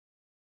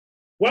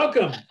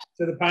Welcome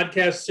to the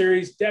podcast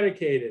series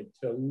dedicated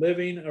to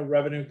living a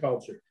revenue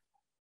culture.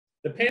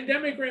 The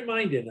pandemic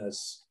reminded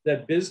us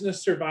that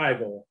business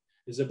survival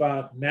is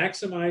about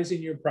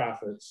maximizing your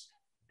profits,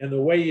 and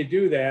the way you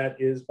do that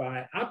is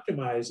by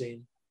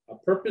optimizing a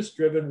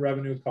purpose-driven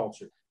revenue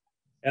culture.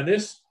 And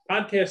this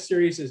podcast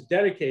series is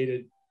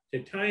dedicated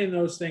to tying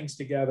those things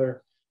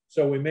together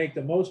so we make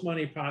the most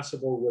money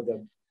possible with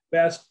the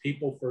best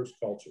people-first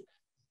culture.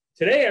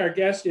 Today, our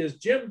guest is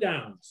Jim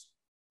Downs.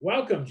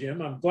 Welcome,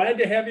 Jim. I'm glad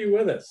to have you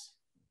with us.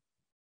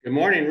 Good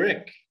morning,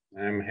 Rick.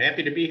 I'm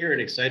happy to be here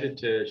and excited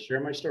to share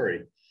my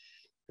story.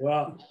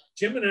 Well,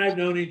 Jim and I have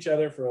known each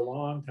other for a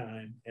long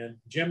time, and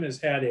Jim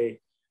has had a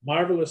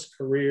marvelous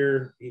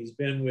career. He's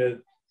been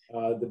with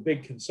the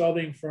big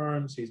consulting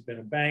firms. He's been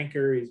a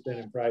banker. He's been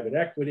in private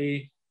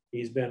equity.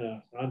 He's been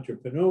an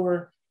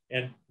entrepreneur.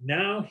 And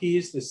now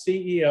he's the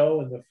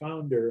CEO and the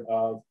founder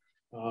of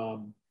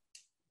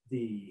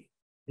the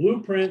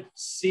Blueprint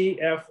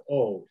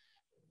CFO.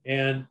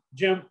 And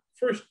Jim,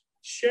 first,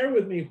 share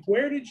with me,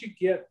 where did you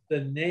get the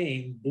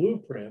name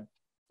Blueprint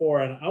for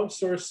an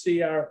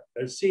outsourced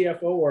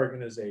CFO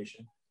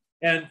organization?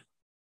 And,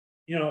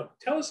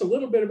 tell us a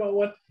little bit about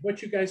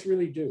what you guys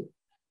really do.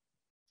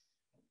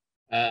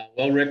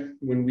 Well, Rick,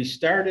 when we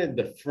started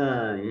the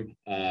firm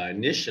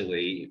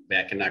initially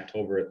back in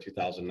October of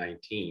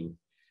 2019,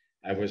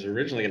 I was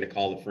originally going to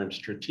call the firm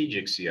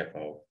Strategic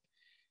CFO.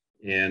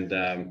 And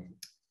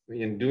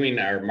in doing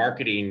our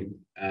marketing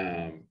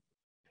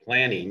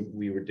planning,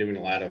 we were doing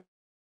a lot of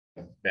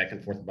back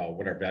and forth about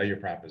what our value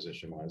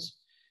proposition was.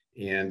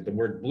 And the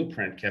word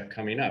blueprint kept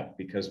coming up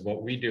because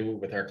what we do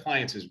with our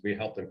clients is we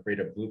help them create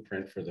a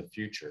blueprint for the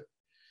future.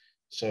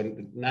 So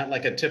not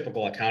like a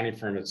typical accounting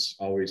firm that's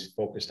always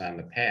focused on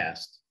the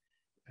past.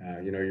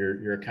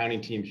 Your accounting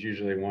teams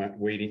usually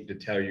waiting to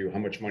tell you how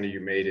much money you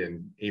made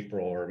in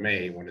April or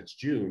May when it's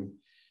June.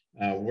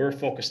 We're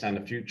focused on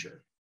the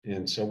future.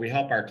 And so we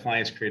help our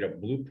clients create a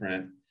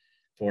blueprint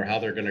for how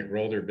they're going to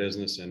grow their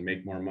business and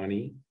make more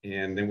money.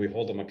 And then we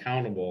hold them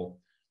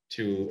accountable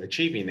to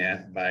achieving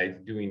that by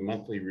doing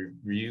monthly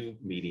review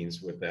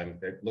meetings with them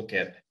that look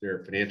at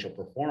their financial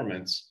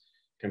performance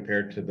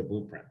compared to the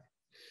blueprint.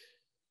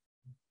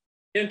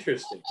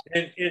 Interesting.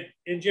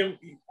 And Jim,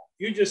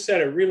 you just said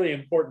a really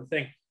important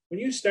thing. When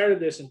you started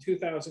this in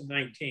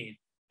 2019,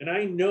 and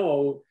I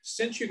know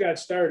since you got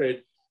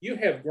started, you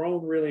have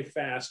grown really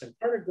fast. And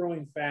part of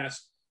growing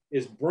fast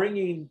is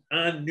bringing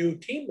on new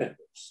team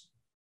members.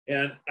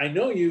 And I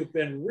know you've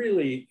been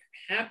really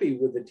happy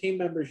with the team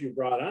members you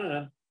brought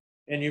on,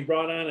 and you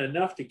brought on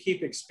enough to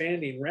keep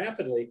expanding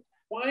rapidly.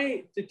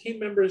 Why do team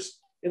members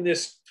in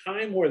this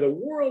time where the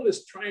world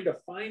is trying to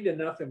find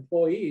enough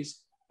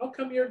employees, how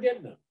come you're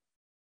getting them?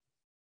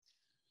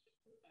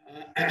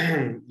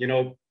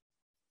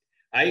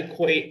 I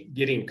equate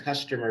getting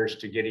customers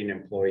to getting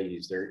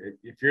employees.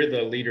 If you're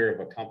the leader of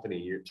a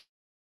company, it's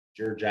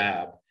your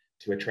job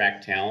to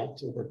attract talent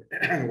to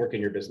work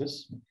in your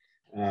business.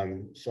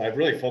 So I've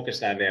really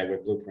focused on that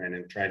with Blueprint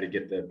and tried to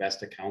get the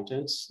best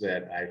accountants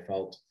that I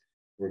felt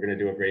were going to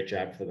do a great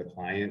job for the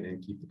client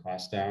and keep the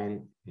costs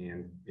down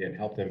and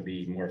help them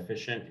be more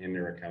efficient in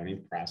their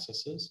accounting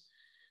processes.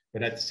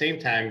 But at the same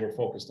time, we're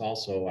focused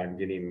also on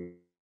getting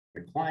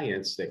the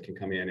clients that can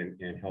come in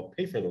and help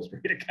pay for those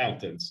great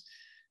accountants.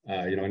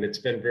 And it's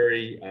been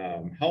very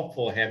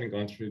helpful having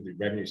gone through the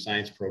revenue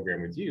science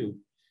program with you,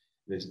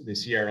 the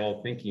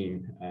CRO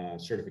thinking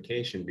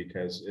certification,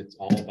 because it's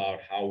all about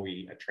how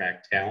we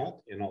attract talent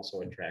and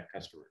also attract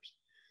customers.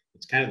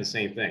 It's kind of the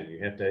same thing.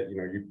 You have to,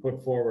 you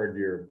put forward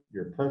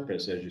your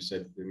purpose, as you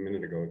said a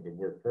minute ago, the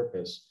word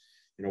purpose.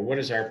 What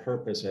is our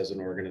purpose as an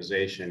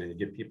organization, and you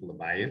get people to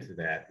buy into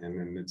that, and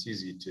then it's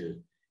easy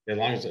to, as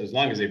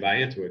long as they buy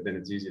into it, then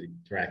it's easy to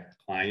attract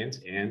clients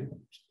and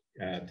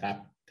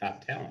top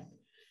talent.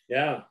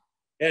 Yeah,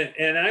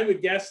 and I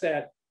would guess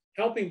that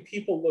helping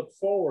people look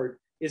forward,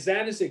 is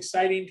that as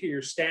exciting to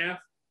your staff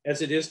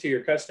as it is to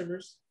your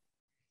customers?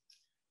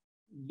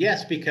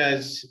 Yes,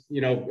 because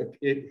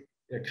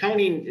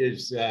accounting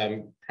is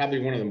probably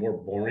one of the more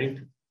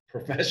boring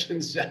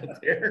professions out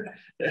there.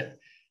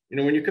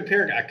 When you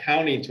compare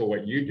accounting to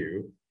what you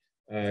do,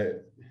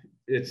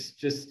 it's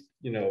just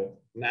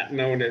not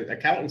known as,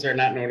 accountants are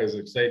not known as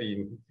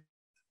exciting,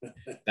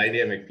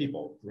 dynamic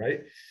people,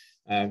 right?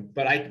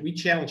 But we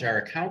challenge our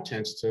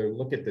accountants to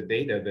look at the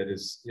data that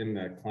is in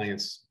the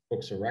client's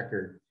books of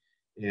record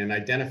and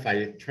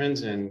identify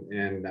trends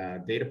and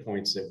data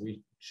points that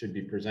we should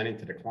be presenting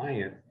to the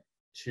client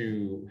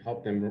to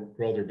help them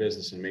grow their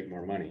business and make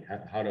more money.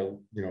 How to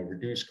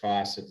reduce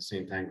costs at the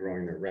same time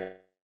growing their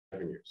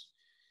revenues.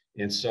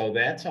 And so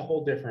that's a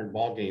whole different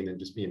ballgame than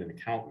just being an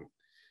accountant.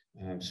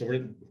 So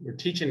we're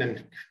teaching them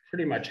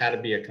pretty much how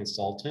to be a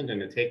consultant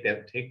and to take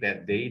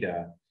that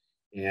data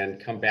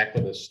and come back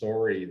with a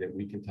story that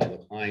we can tell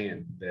the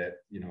client that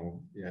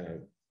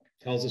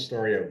tells a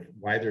story of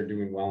why they're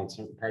doing well in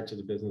certain parts of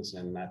the business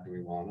and not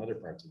doing well in other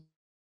parts of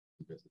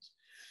the business,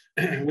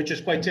 which is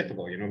quite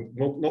typical.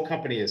 No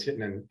company is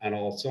hitting on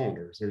all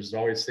cylinders. There's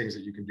always things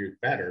that you can do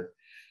better.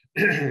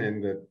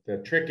 And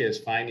the trick is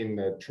finding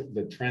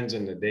the trends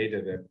in the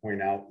data that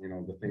point out,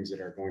 the things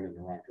that are going in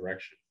the wrong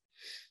direction.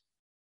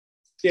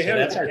 Yeah, so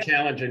that's our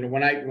challenge. And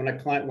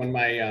when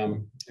my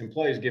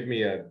employees give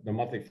me the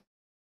monthly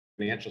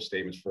financial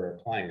statements for our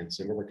clients,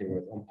 and we're working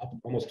with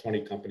almost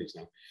 20 companies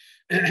now,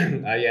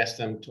 I ask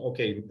them,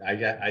 okay,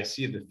 I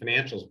see the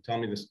financials.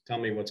 Tell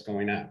me what's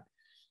going on.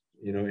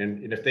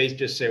 And if they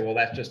just say, well,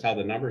 that's just how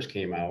the numbers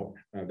came out,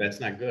 that's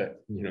not good.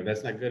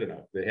 That's not good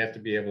enough. They have to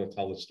be able to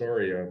tell the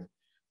story of,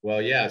 well,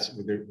 yes,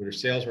 their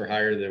sales were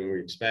higher than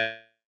we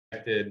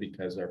expected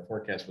because our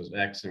forecast was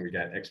X and we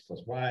got X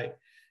plus Y.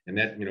 And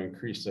that,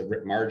 increased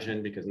the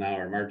margin because now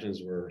our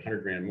margins were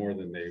 100 grand more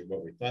than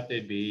what we thought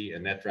they'd be.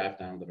 And that dropped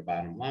down to the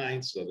bottom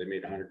line. So they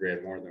made 100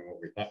 grand more than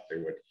what we thought they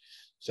would.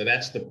 So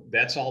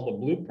that's all the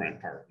blueprint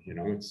part.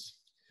 It's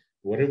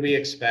what did we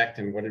expect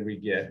and what did we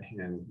get?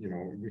 And,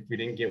 if we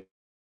didn't get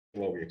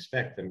what we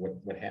expect, then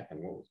what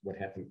happened? What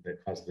happened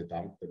that caused the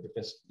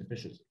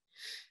deficiency?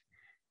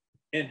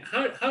 And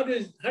how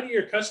do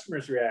your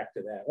customers react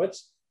to that?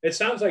 It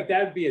sounds like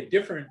that would be a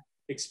different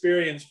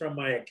experience from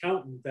my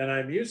accountant than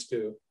I'm used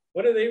to.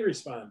 What do they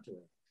respond to?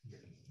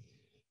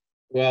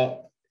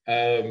 Well,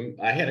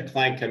 I had a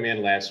client come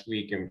in last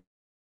week, and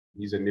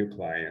he's a new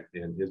client,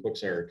 and his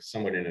books are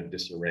somewhat in a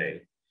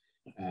disarray.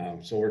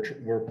 So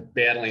we're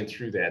battling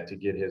through that to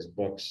get his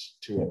books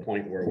to a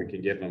point where we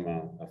can give him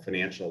a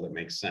financial that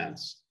makes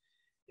sense.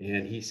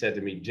 And he said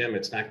to me, Jim,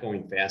 it's not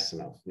going fast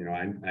enough.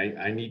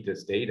 I need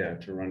this data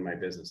to run my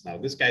business. Now,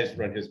 this guy's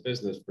run his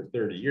business for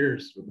 30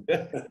 years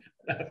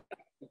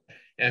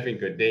having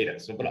good data.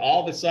 So, but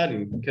all of a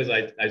sudden, because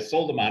I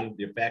sold him on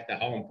the fact of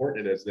how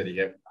important it is that he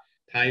have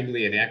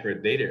timely and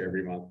accurate data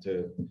every month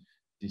to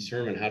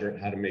determine how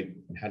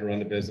to run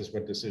the business,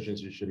 what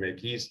decisions you should make.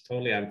 He's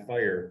totally on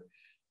fire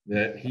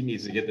that he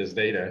needs to get this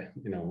data,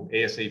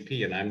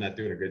 ASAP, and I'm not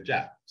doing a good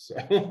job. So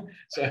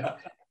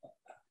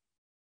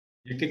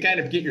you can kind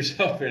of get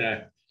yourself in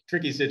a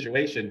tricky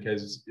situation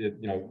because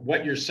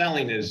what you're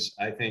selling is,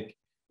 I think,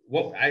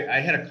 I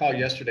had a call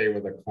yesterday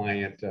with a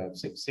client,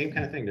 same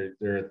kind of thing.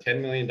 They're a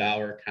 $10 million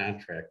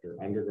contractor,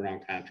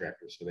 underground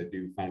contractor. So they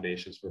do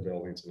foundations for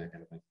buildings and that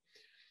kind of thing.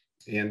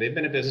 And they've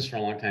been in business for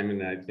a long time,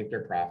 and I think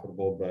they're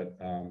profitable, but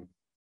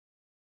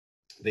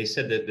they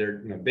said that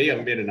they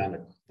admitted on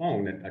the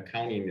phone that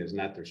accounting is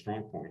not their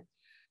strong point.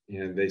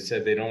 And they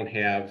said they don't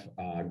have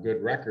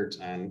good records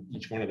on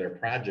each one of their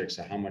projects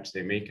of how much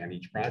they make on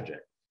each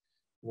project.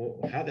 Well,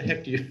 how the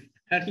heck do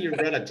you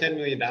run a $10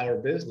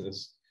 million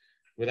business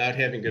without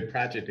having good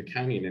project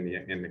accounting in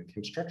the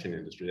construction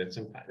industry?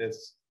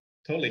 That's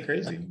totally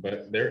crazy,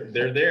 but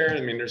they're there.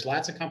 I mean, there's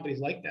lots of companies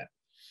like that,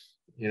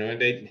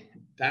 and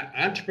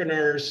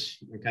entrepreneurs,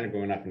 I'm kind of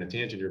going off on a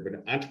tangent here,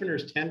 but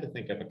entrepreneurs tend to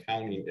think of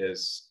accounting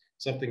as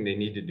something they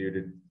need to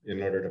do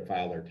in order to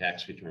file their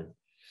tax return.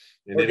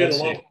 And they don't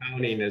see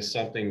accounting as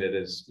something that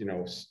is,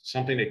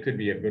 something that could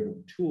be a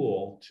good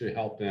tool to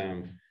help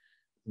them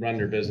run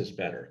their business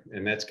better.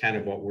 And that's kind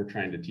of what we're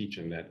trying to teach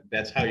them,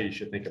 that's how you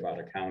should think about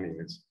accounting.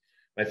 It's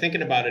by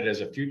thinking about it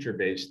as a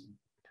future-based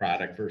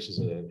product versus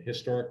a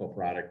historical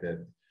product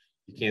that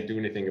you can't do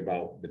anything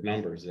about the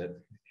numbers that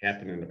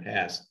happened in the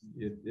past.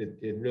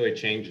 It really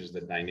changes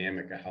the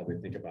dynamic of how they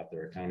think about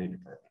their accounting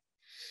department.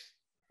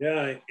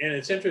 Yeah, and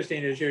it's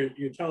interesting as you're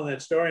telling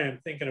that story,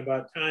 I'm thinking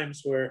about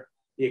times where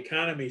the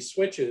economy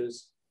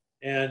switches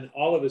and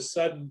all of a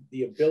sudden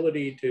the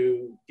ability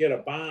to get a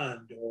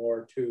bond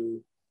or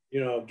to,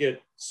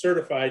 get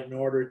certified in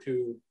order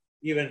to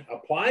even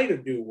apply to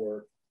do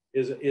work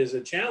is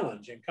a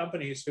challenge. And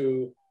companies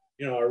who,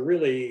 are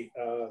really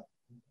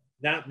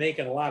not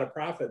making a lot of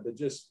profit, but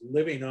just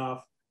living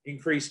off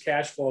increased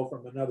cash flow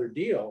from another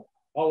deal,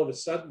 all of a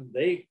sudden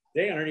they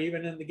aren't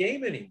even in the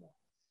game anymore.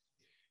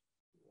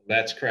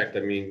 That's correct.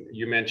 I mean,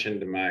 you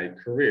mentioned my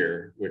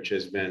career, which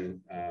has been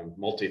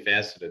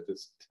multifaceted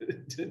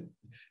to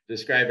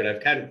describe it.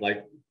 I've kind of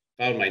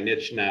found my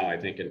niche now, I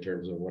think, in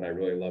terms of what I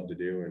really love to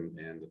do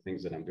and the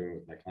things that I'm doing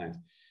with my clients.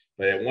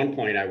 But at one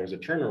point I was a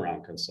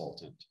turnaround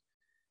consultant.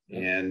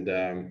 And,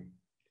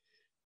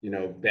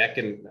 back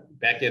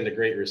in the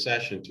Great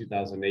Recession,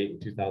 2008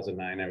 and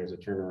 2009, I was a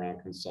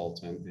turnaround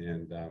consultant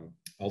and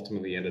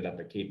ultimately ended up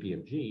at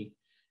KPMG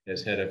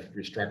as head of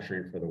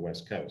restructuring for the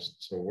West Coast.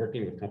 So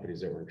working with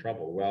companies that were in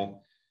trouble.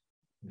 Well,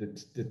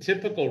 the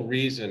typical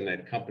reason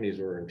that companies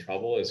were in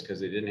trouble is because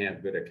they didn't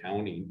have good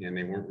accounting and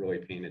they weren't really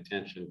paying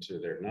attention to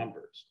their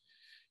numbers.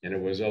 And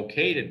it was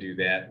okay to do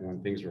that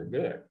when things were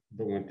good.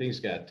 But when things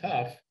got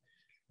tough,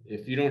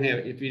 if you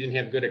didn't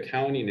have good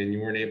accounting and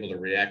you weren't able to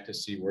react to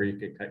see where you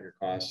could cut your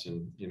costs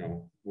and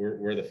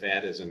where the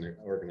fat is in the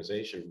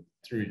organization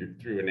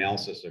through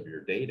analysis of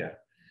your data,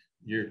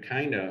 you were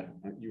kind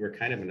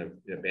of in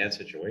a bad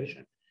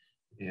situation,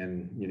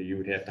 and you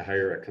would have to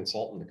hire a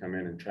consultant to come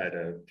in and try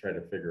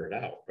to figure it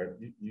out. But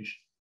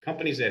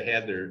companies that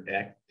had their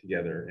act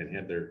together and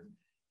had their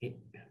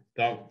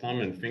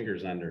thumb and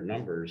fingers on their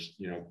numbers,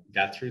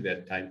 got through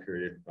that time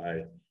period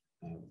by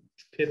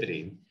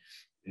pivoting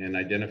and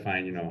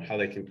identifying, how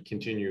they can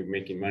continue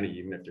making money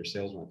even if their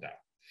sales went down.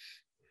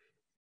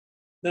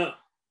 Now,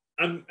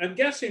 I'm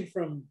guessing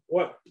from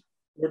what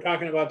we're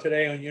talking about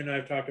today, and you and I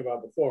have talked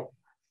about before,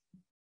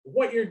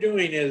 what you're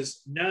doing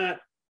is not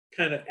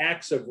kind of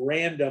acts of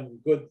random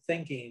good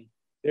thinking.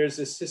 There's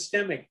a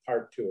systemic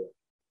part to it.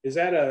 Is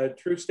that a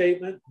true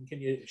statement?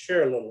 Can you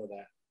share a little of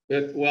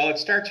that? Well, it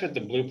starts with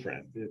the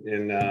blueprint.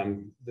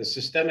 And the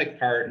systemic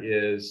part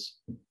is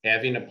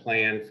having a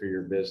plan for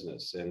your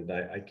business. And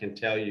I can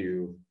tell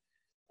you,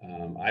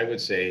 I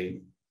would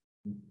say,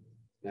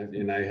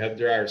 and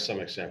there are some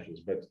exceptions,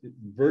 but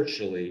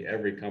virtually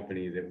every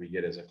company that we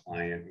get as a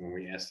client, when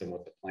we ask them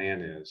what the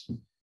plan is,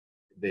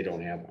 they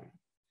don't have one.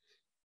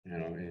 You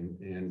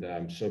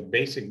know, so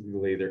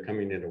basically they're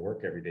coming into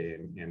work every day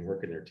and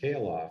working their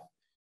tail off,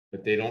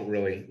 but they don't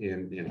really,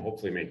 in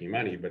hopefully making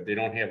money, but they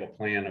don't have a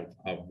plan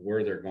of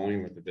where they're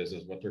going with the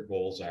business, what their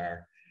goals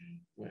are.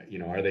 You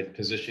know, are they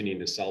positioning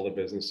to sell the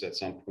business at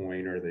some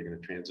point, or are they going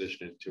to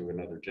transition it to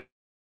another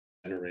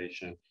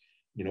generation?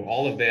 You know,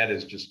 all of that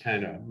is just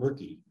kind of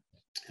murky.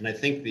 And I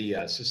think the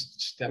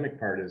systemic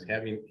part is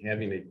having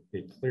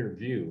a clear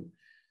view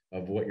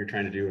of what you're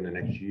trying to do in the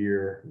next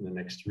year, in the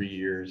next 3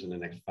 years, in the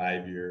next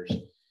 5 years.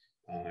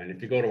 And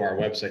if you go to our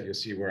website, you'll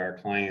see where our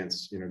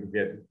clients, you know,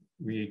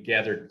 we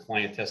gathered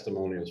client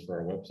testimonials for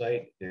our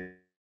website, and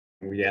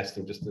we asked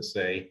them just to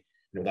say,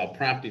 you know, without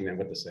prompting them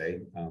what to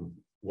say,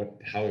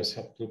 how is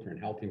Blueprint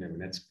helping them?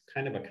 And that's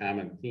kind of a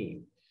common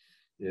theme,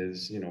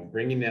 is, you know,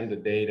 bringing them the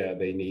data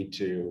they need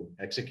to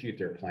execute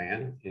their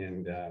plan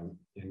and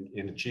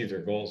achieve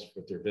their goals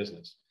with their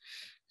business.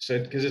 So,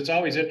 because it's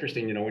always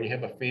interesting, you know, when you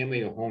have a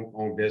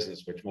family-owned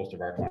business, which most of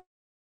our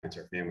clients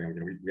are family-owned.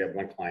 You know, we have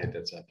one client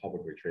that's a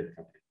publicly traded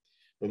company,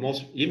 but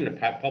even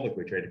a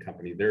publicly traded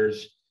company,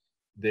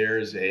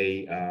 there's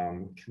a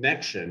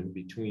connection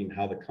between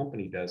how the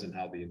company does and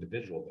how the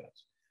individual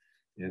does.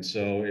 And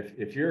so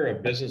if you're a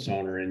business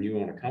owner and you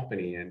own a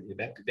company, and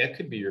that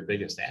could be your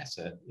biggest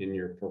asset in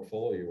your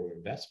portfolio of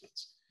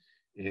investments.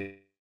 And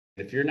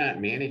if you're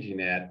not managing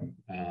that,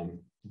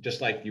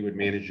 just like you would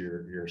manage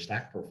your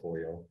stock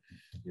portfolio,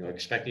 you know,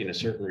 expecting a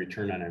certain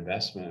return on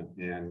investment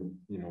and,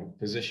 you know,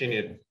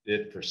 positioning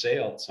it for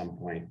sale at some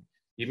point,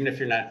 even if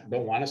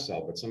don't want to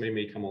sell, but somebody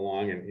may come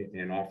along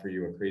and offer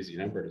you a crazy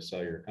number to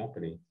sell your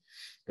company.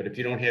 But if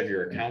you don't have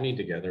your accounting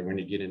together, when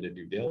you get into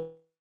due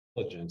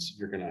diligence,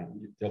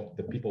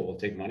 the people will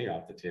take money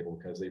off the table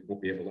because they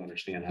won't be able to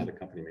understand how the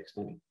company makes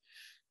money.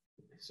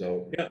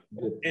 So yeah.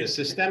 The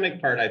systemic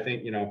part, I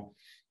think, you know,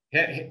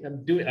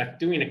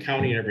 doing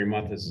accounting every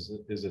month is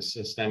a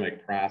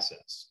systemic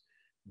process.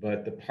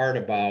 But the part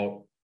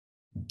about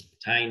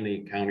tying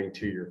the accounting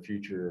to your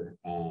future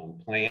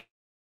plan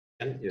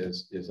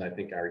is I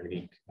think our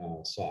unique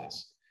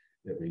sauce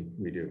that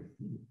we do.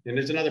 And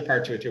there's another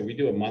part to it too. We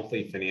do a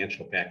monthly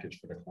financial package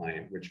for the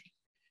client, which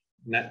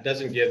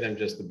doesn't give them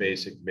just the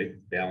basic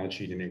balance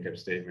sheet and income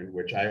statement,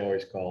 which I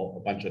always call a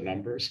bunch of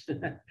numbers.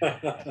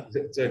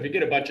 So if you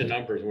get a bunch of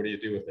numbers, what do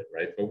you do with it,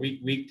 right? But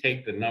we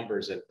take the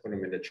numbers and put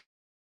them into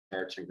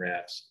charts and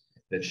graphs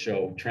that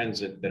show trends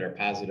that are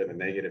positive and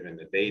negative in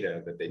the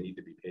data that they need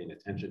to be paying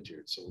attention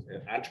to. So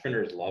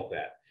entrepreneurs love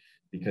that,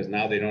 because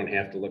now they don't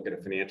have to look at a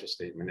financial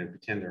statement and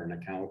pretend they're an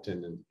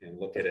accountant and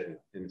look at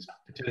it and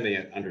pretend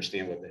they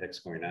understand what the heck's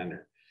going on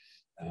there.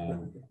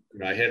 You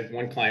know, I had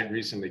one client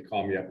recently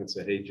call me up and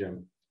said, "Hey,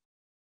 Jim,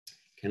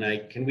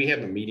 can we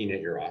have a meeting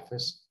at your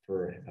office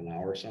for an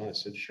hour or so?" I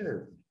said,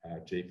 "Sure,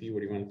 JP, what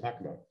do you want to talk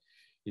about?"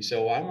 He said,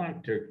 "Well, I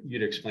want you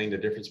to explain the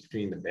difference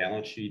between the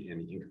balance sheet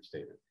and the income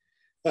statement."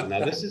 So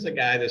now this is a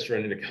guy that's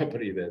running a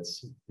company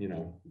that's, you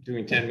know,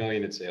 doing 10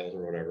 million in sales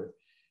or whatever.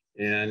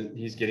 And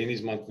he's getting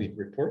these monthly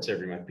reports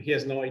every month, but he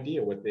has no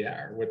idea what they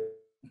are, what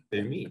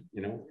they mean,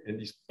 you know,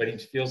 but he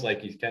feels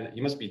like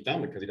he must be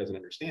dumb because he doesn't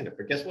understand it.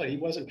 But guess what? He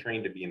wasn't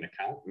trained to be an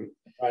accountant.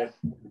 Right.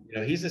 You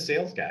know, he's a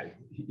sales guy.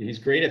 He's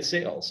great at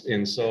sales.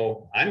 And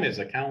so I'm his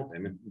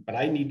accountant, but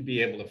I need to be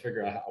able to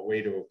figure out a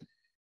way to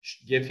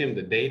give him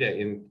the data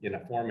in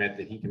a format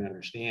that he can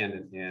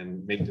understand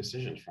and make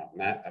decisions from,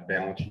 not a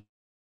balance sheet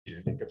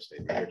and income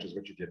statement, which is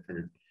what you get from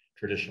your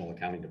traditional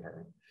accounting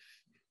department.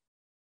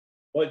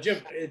 Well,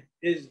 Jim,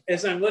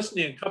 as I'm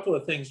listening, a couple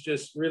of things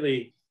just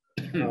really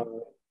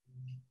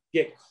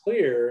get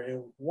clear.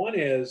 And one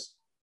is,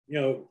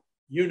 in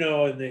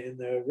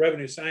the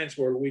revenue science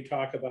world, we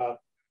talk about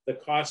the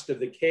cost of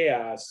the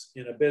chaos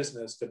in a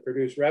business to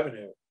produce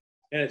revenue.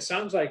 And it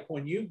sounds like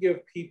when you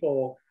give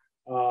people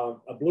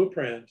a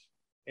blueprint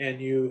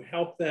and you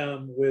help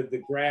them with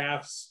the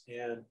graphs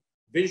and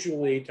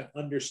visually to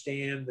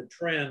understand the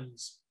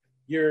trends,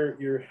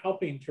 you're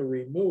helping to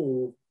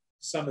remove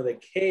some of the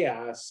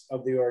chaos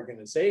of the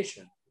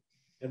organization.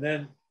 And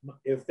then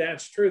if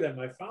that's true, then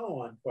my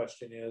follow-on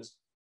question is,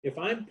 if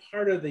I'm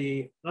part of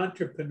the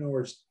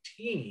entrepreneur's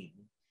team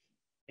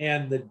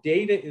and the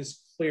data is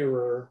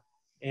clearer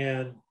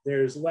and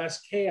there's less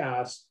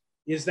chaos,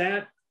 is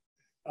that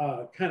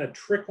kind of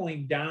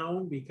trickling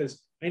down?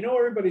 Because I know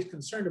everybody's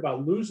concerned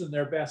about losing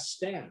their best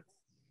staff.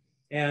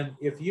 And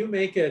if you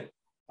make it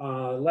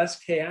less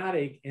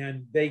chaotic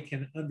and they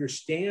can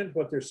understand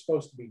what they're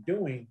supposed to be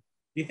doing,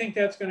 do you think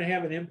that's going to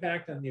have an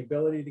impact on the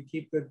ability to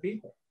keep good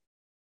people?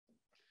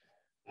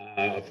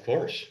 Of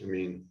course. I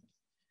mean,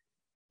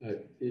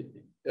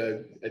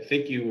 I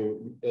think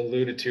you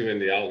alluded to in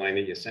the outline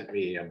that you sent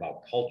me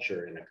about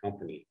culture in a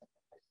company,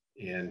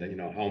 and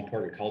how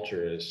important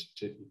culture is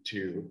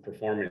to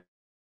performance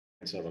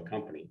of a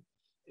company.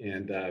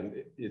 And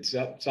it's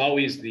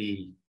always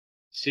the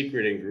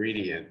secret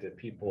ingredient that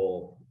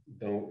people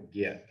don't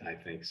get, I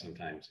think,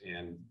 sometimes.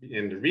 And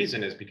the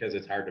reason is because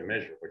it's hard to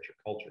measure what your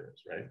culture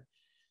is, right?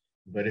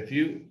 But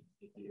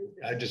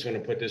I just want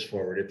to put this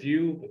forward. If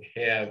you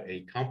have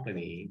a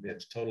company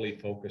that's totally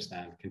focused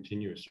on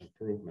continuous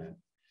improvement,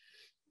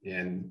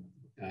 and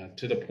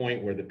to the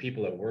point where the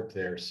people that work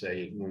there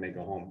say when they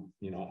go home,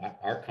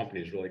 our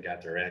company's really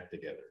got their act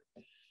together.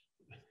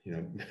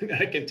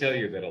 I can tell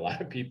you that a lot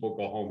of people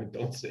go home and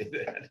don't say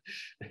that.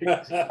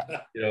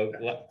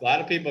 A lot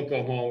of people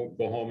go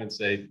home and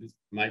say,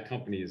 my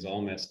company is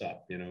all messed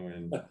up,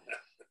 and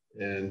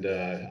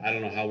I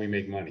don't know how we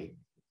make money.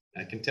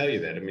 I can tell you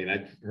that. I mean,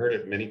 I've heard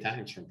it many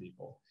times from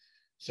people.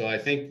 So I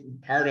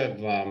think part of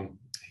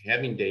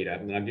having data,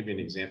 and I'll give you an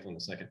example in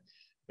a second,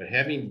 but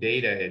having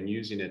data and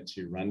using it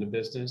to run the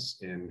business,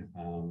 and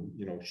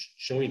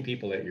showing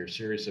people that you're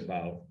serious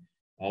about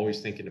always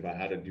thinking about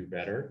how to do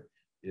better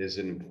is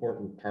an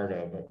important part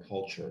of a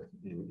culture,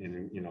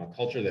 and a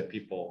culture that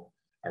people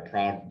are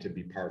proud to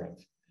be part of.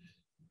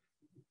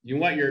 You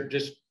want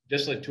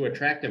just like to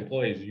attract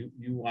employees,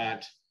 you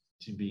want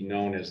to be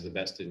known as the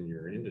best in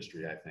your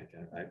industry. I think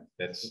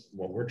that's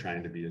what we're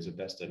trying to be, is the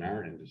best in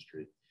our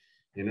industry.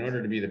 In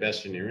order to be the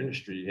best in your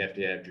industry, you have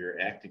to have your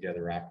act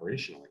together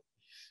operationally.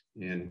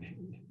 And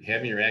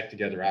having your act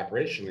together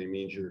operationally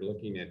means you're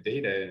looking at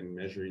data and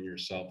measuring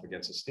yourself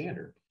against a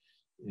standard.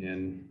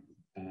 And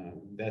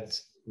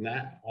that's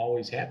not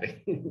always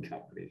happening in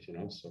companies,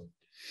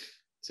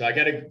 So I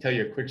got to tell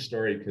you a quick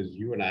story, because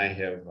you and I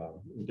have,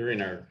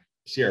 during our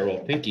CRO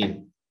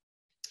thinking,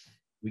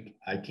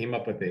 I came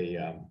up with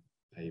a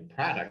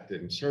product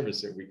and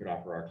service that we could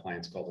offer our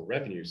clients called the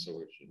revenue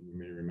solution. You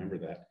may remember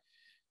that.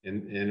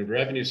 And the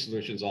revenue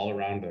solutions all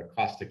around the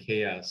cost of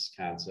chaos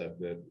concept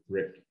that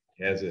Rick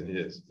has in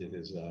his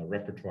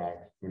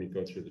repertoire when he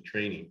goes through the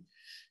training.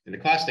 And the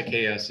cost of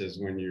chaos is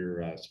when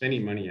you're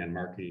spending money on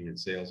marketing and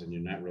sales and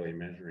you're not really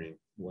measuring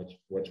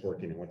what's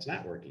working and what's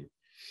not working.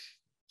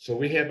 So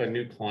we have a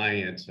new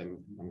client, and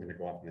I'm going to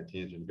go off on a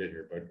tangent a bit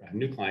here, but a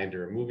new client,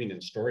 they're a moving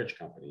and storage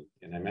company.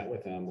 And I met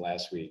with them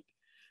last week.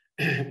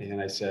 And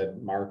I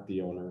said, Mark,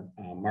 the owner,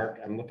 Mark,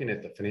 I'm looking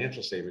at the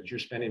financial statements. You're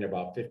spending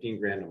about 15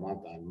 grand a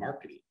month on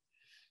marketing.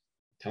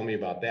 Tell me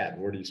about that.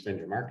 Where do you spend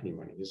your marketing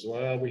money? He says,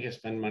 well, we have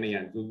spent money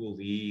on Google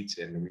Leads,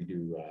 and we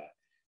do,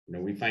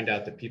 we find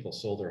out that people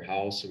sold their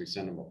house, so we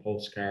send them a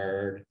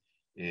postcard,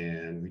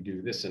 and we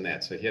do this and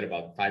that. So he had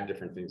about 5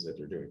 different things that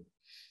they're doing.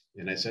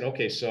 And I said,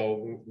 okay,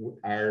 so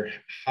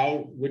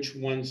which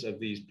ones of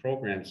these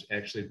programs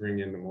actually bring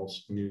in the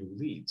most new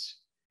leads?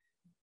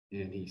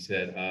 And he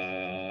said,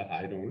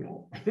 I don't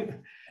know.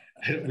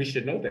 We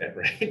should know that,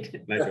 right?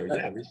 And I go,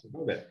 yeah, we should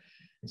know that.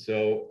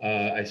 So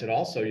I said,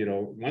 also,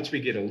 once we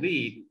get a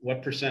lead,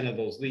 what % of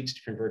those leads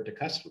to convert to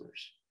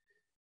customers?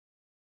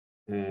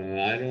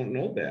 I don't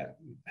know that.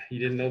 He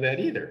didn't know that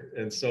either.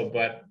 And so,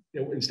 but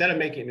instead of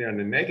making it a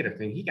negative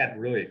thing, he got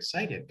really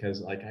excited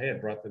because I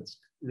had brought this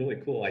really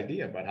cool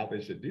idea about how they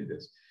should do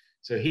this.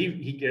 So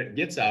he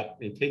gets up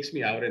and he takes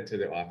me out into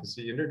the office.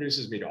 He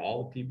introduces me to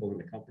all the people in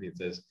the company and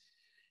says,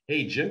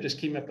 hey, Jim just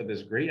came up with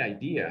this great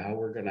idea how I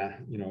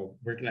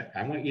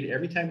want you to,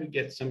 every time we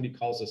get somebody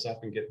calls us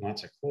up and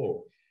wants a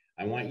quote,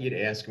 I want you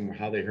to ask them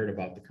how they heard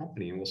about the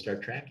company, and we'll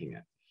start tracking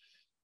it.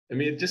 I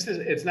mean,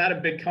 it's not a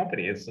big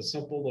company. It's a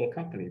simple little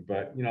company,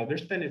 but they're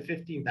spending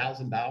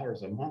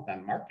 $15,000 a month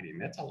on marketing.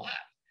 That's a lot.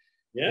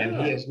 Yeah.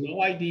 And he has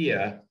no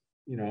idea,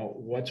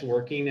 what's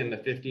working in the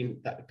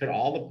 15, could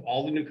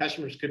all the new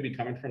customers could be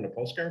coming from the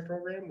postcard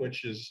program,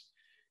 which is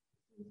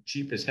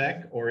cheap as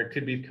heck, or it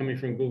could be coming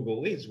from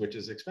Google Leads, which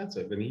is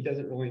expensive, and he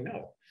doesn't really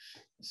know.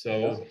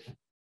 So,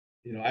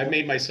 I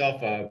made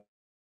myself a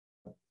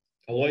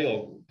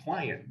loyal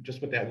client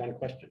just with that one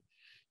question.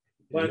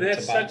 Well,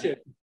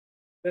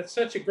 that's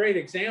such a great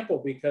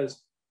example,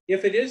 because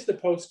if it is the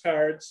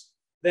postcards,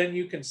 then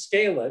you can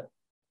scale it.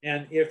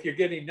 And if you're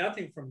getting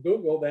nothing from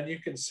Google, then you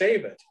can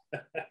save it.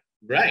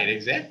 Right,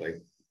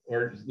 exactly.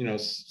 Or,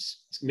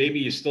 maybe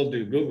you still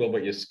do Google,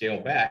 but you scale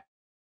back.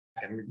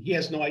 And he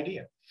has no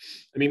idea.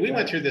 I mean, we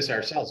went through this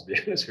ourselves, to be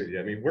honest with you.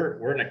 I mean,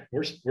 we're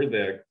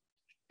the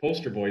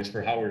poster boys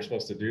for how we're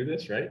supposed to do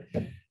this, right?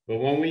 But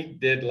when we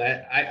did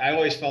I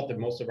always felt that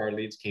most of our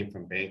leads came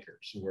from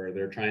bankers, where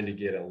they're trying to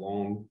get a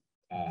loan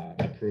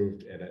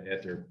approved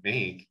at their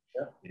bank,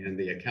 and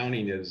the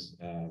accounting is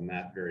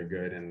not very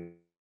good, and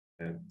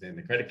then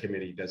the credit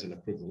committee doesn't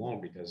approve the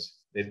loan because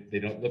they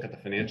don't look at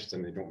the financials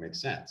and they don't make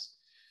sense.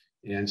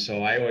 And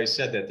so I always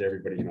said that to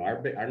everybody,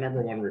 our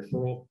number one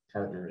referral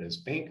partner is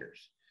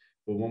bankers.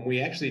 But when we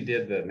actually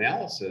did the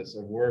analysis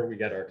of where we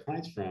got our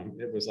clients from,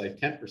 it was like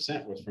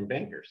 10% was from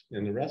bankers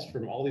and the rest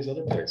from all these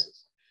other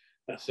places.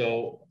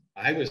 So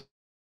I was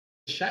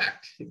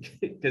shocked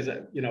because,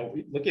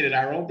 looking at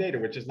our own data,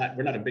 which is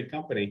we're not a big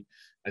company.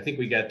 I think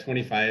we got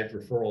 25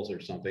 referrals or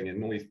something,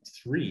 and only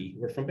 3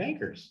 were from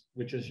bankers,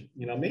 which is,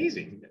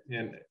 amazing.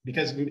 And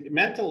because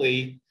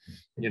mentally,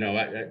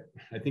 I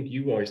think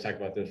you always talk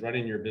about this,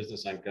 running your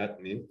business on gut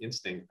and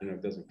instinct,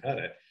 doesn't cut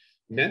it.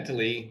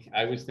 Mentally,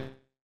 I was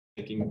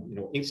thinking,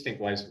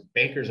 instinct wise,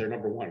 bankers are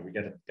number one. We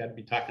got to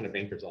be talking to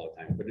bankers all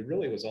the time, but it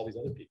really was all these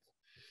other people.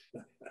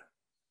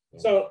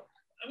 So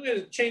I'm going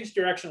to change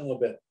direction a little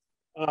bit.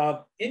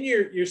 In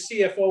your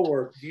CFO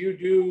work, do you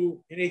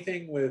do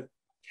anything with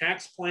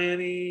tax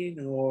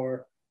planning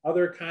or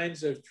other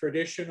kinds of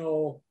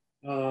traditional,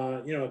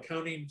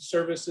 accounting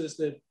services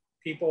that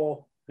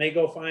people may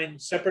go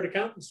find separate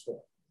accountants for?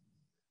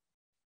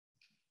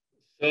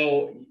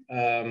 So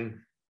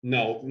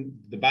no,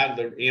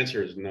 the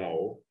answer is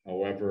no.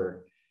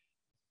 However,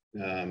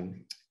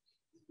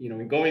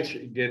 in going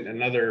through, again,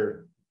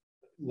 another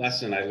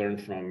lesson I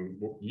learned from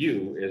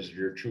you is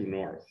your true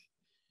north.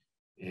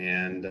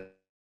 And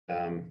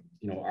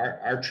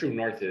our true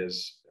north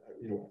is,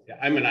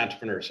 I'm an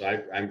entrepreneur, so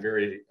I'm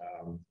very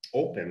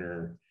open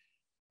or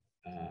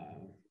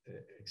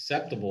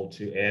acceptable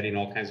to adding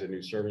all kinds of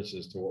new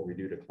services to what we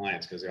do to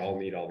clients because they all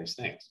need all these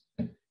things.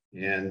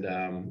 And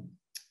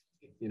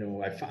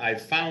I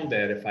found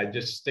that if I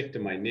just stick to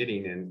my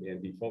knitting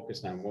and be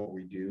focused on what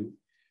we do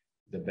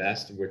the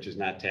best, which is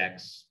not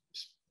tax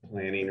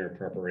planning or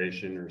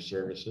preparation or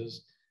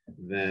services,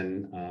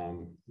 then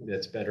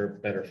that's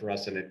better for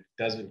us, and it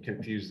doesn't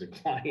confuse the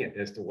client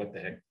as to what the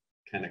heck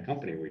kind of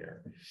company we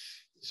are.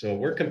 So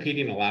we're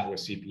competing a lot with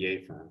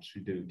CPA firms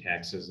who do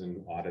taxes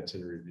and audits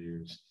and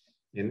reviews.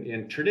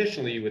 And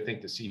traditionally, you would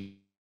think the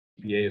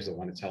CPA is the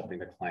one that's helping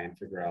the client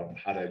figure out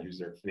how to use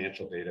their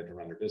financial data to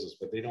run their business,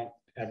 but they don't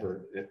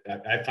ever.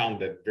 I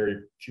found that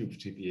very few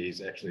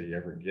CPAs actually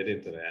ever get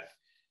into that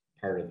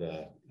part of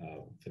the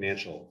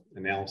financial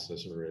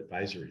analysis or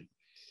advisory.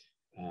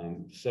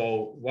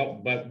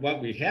 But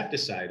what we have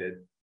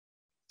decided,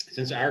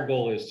 since our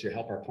goal is to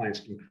help our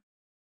clients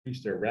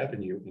increase their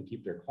revenue and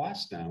keep their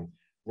costs down,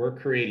 we're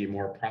creating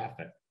more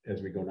profit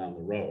as we go down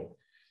the road.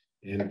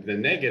 And the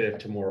negative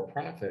to more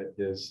profit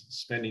is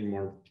spending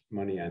more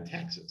money on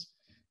taxes,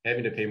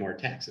 having to pay more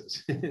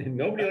taxes.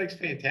 Nobody likes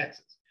paying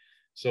taxes.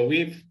 So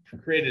we've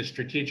created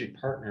strategic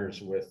partners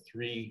with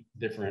 3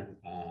 different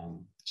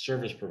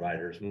service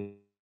providers,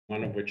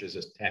 one of which is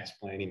a tax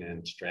planning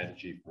and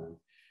strategy firm.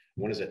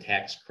 One is a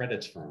tax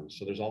credits firm.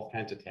 So there's all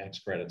kinds of tax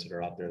credits that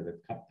are out there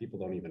that people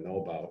don't even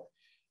know about.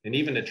 And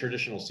even a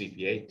traditional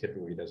CPA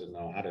typically doesn't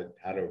know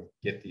how to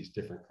get these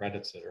different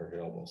credits that are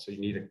available. So you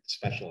need a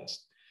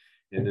specialist.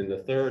 And then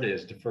the third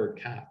is deferred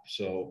comp.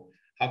 So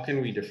how can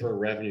we defer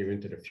revenue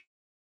into the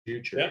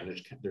future? Yep. And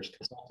there's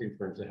consulting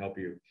firms that help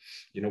you.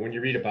 When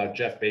you read about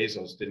Jeff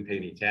Bezos didn't pay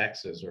any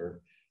taxes,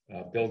 or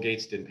Bill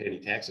Gates didn't pay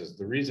any taxes,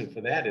 the reason for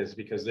that is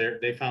because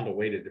they found a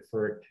way to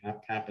defer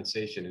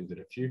compensation into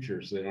the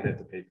future so they don't have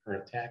to pay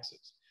current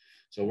taxes.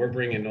 So we're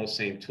bringing those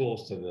same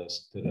tools to the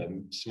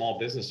small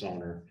business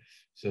owner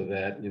so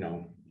that,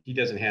 he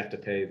doesn't have to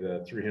pay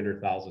the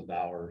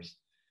 $300,000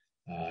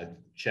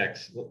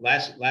 checks.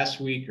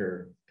 Last week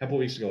or a couple of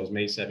weeks ago was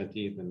May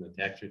 17th, and the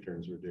tax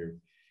returns were due.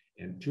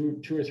 And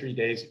two or 3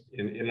 days,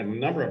 in a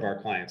number of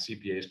our clients,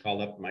 CPAs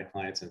called up my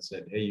clients and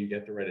said, hey, you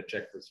get to write a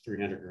check for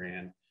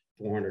 $300,000,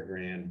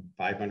 $400,000,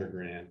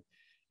 $500,000.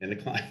 And the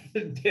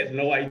client had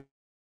no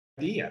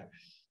idea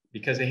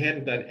because they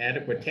hadn't done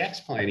adequate tax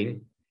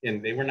planning,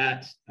 and they were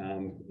not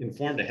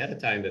informed ahead of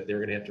time that they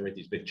were going to have to write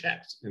these big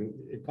checks. And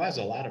it caused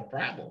a lot of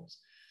problems.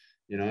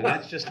 And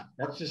that's just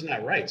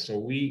not right.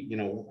 So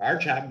our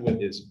job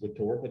is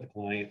to work with the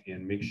client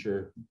and make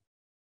sure,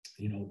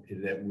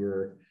 that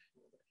we're,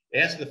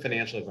 as the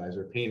financial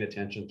advisor, paying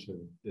attention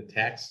to the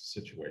tax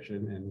situation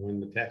and when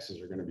the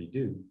taxes are going to be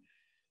due.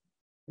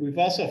 We've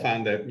also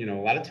found that, a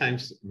lot of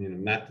times,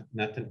 not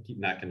to keep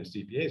knocking the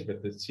CPAs,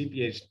 but the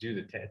CPAs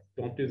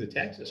don't do the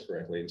taxes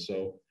correctly. And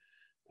so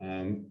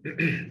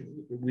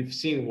we've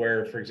seen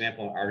where, for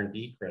example,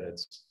 R&D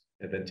credits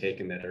have been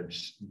taken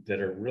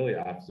that are really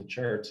off the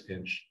charts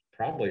and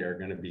probably are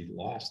going to be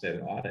lost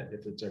at audit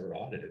if it's ever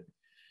audited.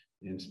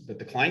 But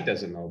the client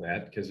doesn't know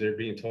that because they're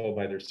being told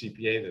by their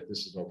CPA that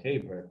this is okay.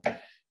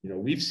 But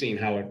we've seen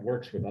how it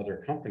works with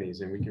other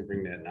companies, and we can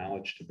bring that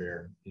knowledge to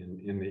bear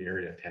in the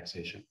area of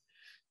taxation.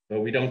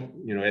 But we don't,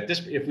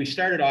 if we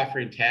started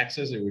offering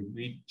taxes,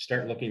 we'd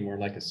start looking more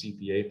like a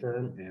CPA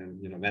firm,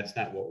 and that's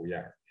not what we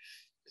are.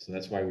 So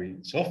that's why we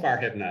so far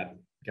have not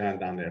gone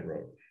down that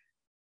road.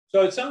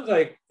 So it sounds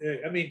like,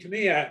 to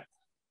me,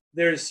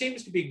 there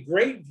seems to be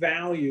great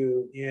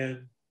value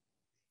in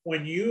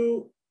when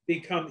you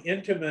become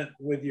intimate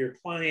with your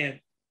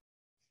client's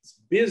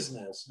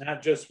business,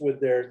 not just with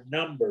their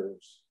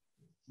numbers.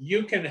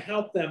 You can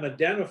help them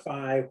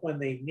identify when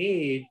they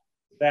need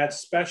that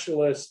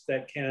specialist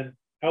that can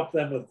help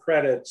them with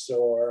credits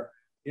or,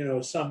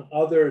 some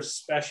other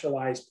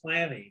specialized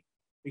planning.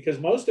 Because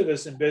most of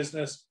us in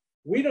business,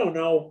 we don't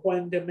know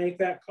when to make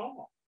that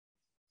call.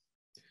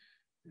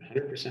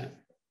 100%.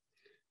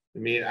 I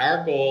mean,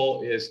 our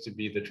goal is to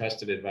be the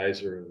trusted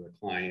advisor of the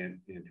client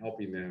in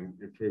helping them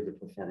improve the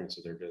performance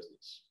of their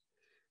business.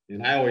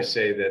 And I always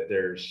say that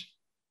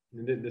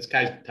this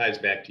ties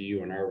back to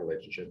you and our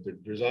relationship.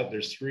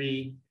 There's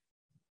three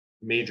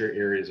major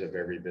areas of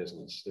every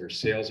business. There's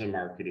sales and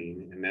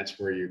marketing, and that's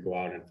where you go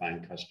out and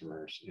find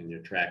customers and you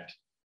attract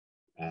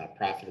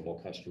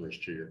profitable customers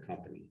to your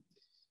company.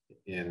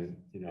 And,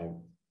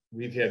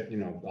 we've had,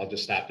 I'll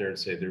just stop there and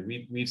say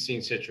that we've seen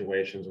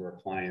situations where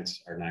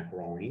clients are not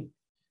growing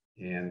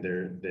and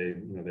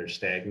they're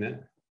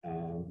stagnant.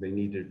 They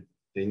need to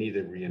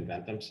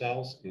reinvent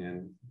themselves.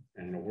 And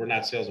we're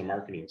not sales and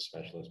marketing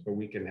specialists, but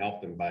we can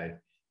help them by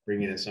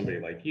bringing in somebody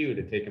like you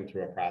to take them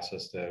through a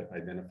process to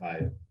identify,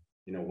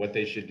 what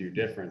they should do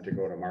different to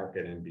go to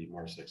market and be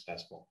more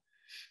successful.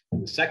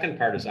 And the second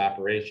part is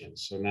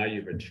operations. So now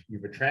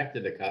you've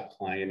attracted a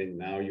client, and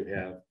now you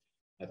have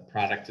a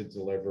product to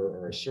deliver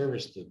or a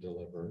service to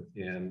deliver.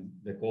 And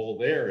the goal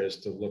there is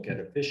to look at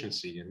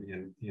efficiency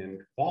and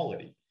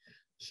quality.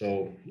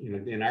 So,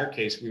 in our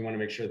case, we want to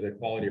make sure the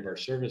quality of our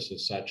service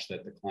is such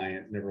that the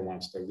client never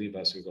wants to leave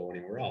us and go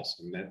anywhere else.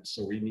 And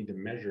so we need to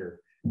measure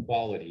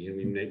quality, and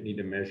we need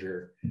to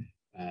measure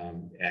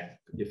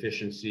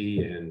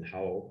efficiency and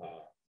how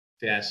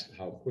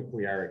quick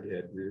we are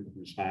at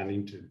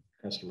responding to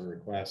customer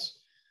requests,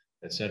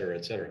 et cetera,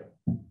 et cetera.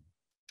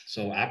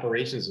 So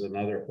operations is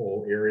another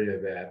whole area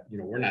that,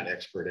 we're not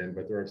expert in,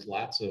 but there's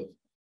lots of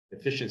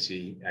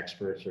efficiency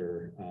experts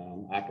or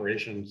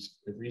operations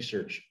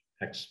research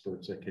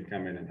experts that can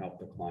come in and help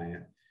the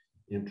client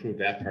improve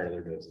that part of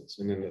their business.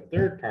 And then the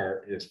third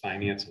part is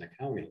finance and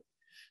accounting.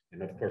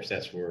 And of course,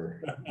 that's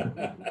where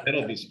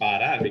that'll be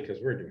spot on because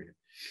we're doing it.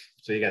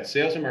 So you got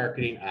sales and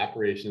marketing,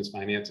 operations,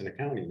 finance, and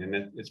accounting. And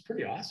it's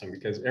pretty awesome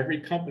because every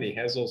company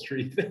has those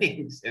three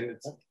things, and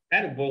it's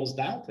kind of boils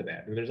down to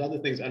that. And there's other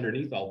things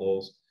underneath all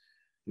those,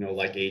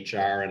 like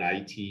HR and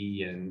IT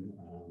and,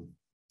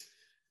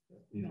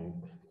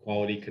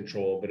 quality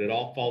control, but it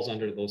all falls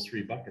under those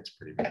three buckets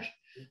pretty much.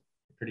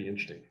 Pretty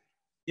interesting.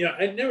 Yeah,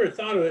 I never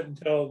thought of it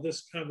until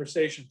this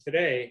conversation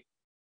today,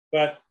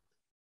 but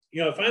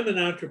if I'm an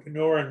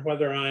entrepreneur and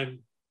whether I'm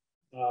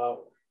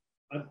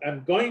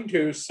going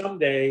to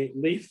someday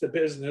leave the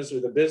business or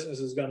the business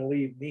is going to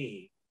leave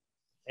me,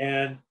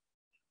 and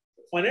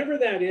whenever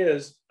that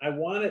is, I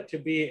want it to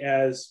be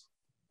as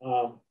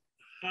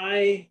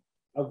high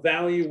a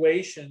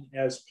valuation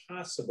as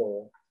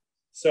possible,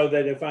 so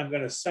that if I'm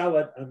going to sell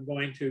it, I'm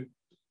going to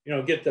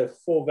get the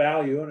full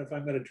value, and if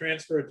I'm going to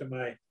transfer it to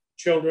my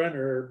children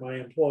or my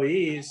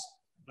employees,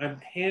 I'm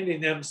handing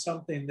them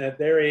something that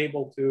they're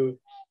able to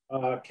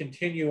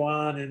continue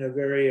on in a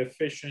very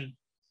efficient,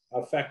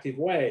 effective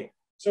way.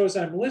 So as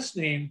I'm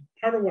listening,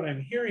 part of what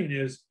I'm hearing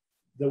is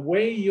the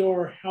way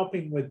you're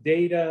helping with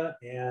data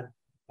and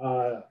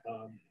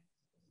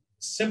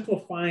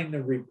simplifying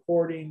the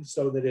reporting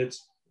so that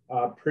it's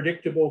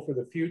predictable for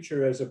the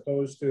future as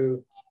opposed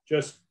to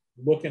just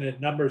looking at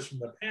numbers from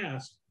the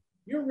past.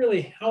 You're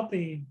really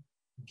helping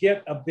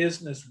get a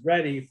business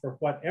ready for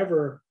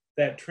whatever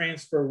that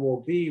transfer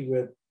will be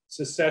with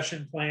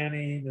succession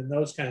planning and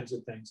those kinds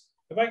of things.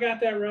 Have I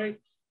got that right?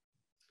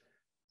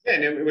 Yeah,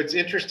 and what's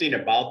interesting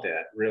about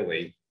that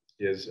really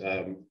is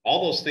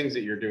all those things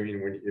that you're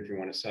doing if you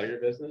want to sell your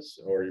business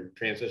or you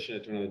transition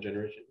it to another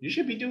generation, you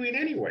should be doing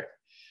anyway.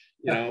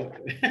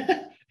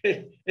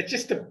 It's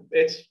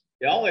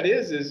all it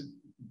is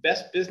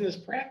best business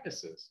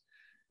practices.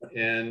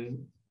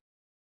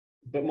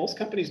 But most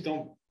companies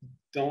don't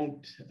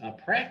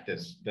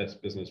practice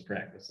best business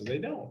practices. They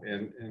don't.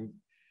 And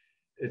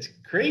it's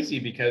crazy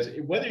because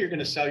whether you're going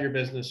to sell your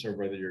business or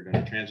whether you're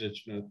going to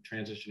transition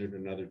it to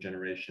another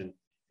generation,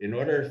 in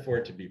order for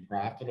it to be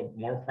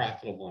more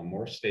profitable and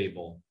more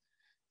stable,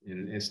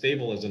 and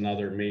stable is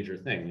another major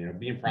thing.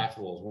 Being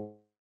profitable is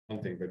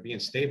one thing, but being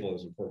stable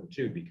is important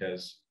too,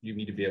 because you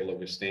need to be able to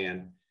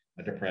withstand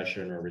a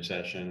depression or a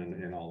recession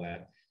and all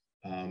that.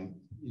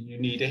 You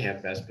need to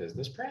have best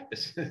business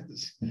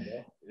practices,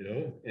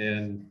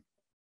 and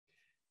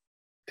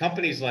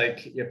companies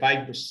like, if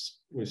I was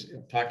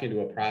talking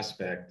to a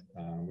prospect,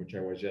 which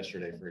I was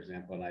yesterday, for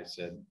example, and I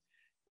said,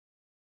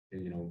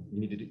 you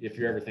need to, if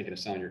you're ever thinking of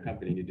selling your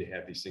company, you need to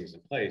have these things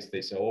in place.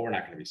 They say, oh, we're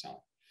not going to be selling.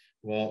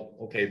 Well,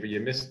 okay, but you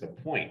missed the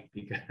point,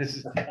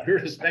 because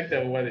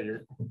irrespective of whether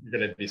you're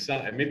going to be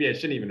selling, maybe I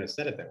shouldn't even have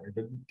said it that way,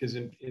 but because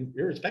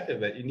irrespective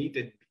of that, you need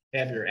to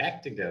have your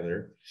act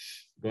together.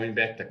 Going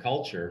back to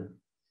culture,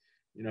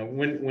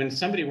 when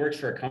somebody works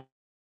for a company,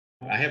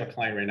 I have a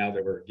client right now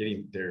that we're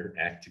getting their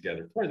act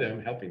together for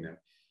them, helping them.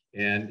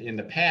 And in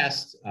the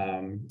past,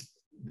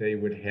 they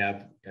would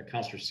have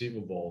accounts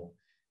receivable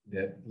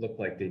that looked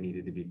like they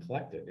needed to be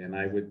collected. And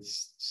I would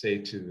say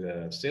to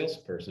the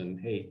salesperson,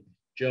 hey,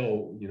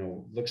 Joe,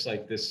 looks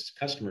like this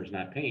customer is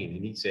not paying.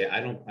 And he'd say,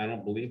 I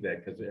don't believe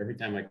that, because every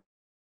time I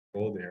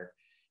go there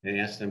and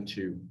ask them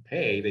to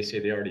pay, they say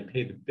they already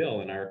paid the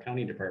bill and our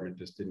accounting department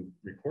just didn't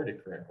record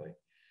it correctly.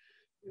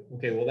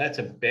 okay, well, that's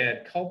a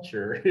bad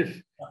culture.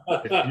 If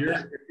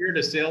you're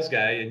the sales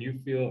guy and you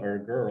feel, or a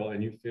girl,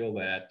 and you feel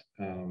that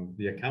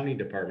the accounting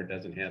department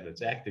doesn't have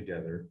its act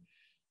together,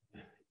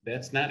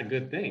 that's not a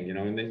good thing, you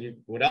know. And then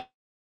what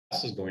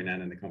else is going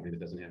on in the company that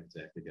doesn't have its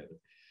act together?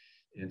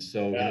 And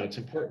so, you know, it's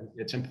important.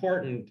 It's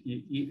important.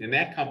 And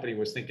that company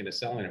was thinking of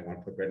selling at one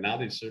point, but now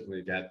they've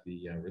certainly got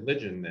the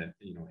religion that,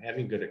 you know,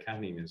 having good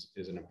accounting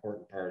is an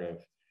important part of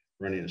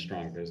running a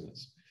strong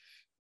business.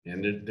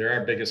 And they're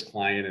our biggest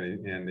client,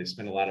 and they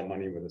spend a lot of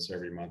money with us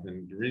every month.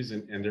 And the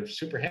reason, and they're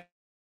super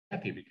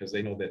happy because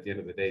they know that at the end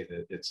of the day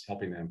that it's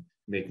helping them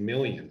make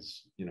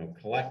millions, you know,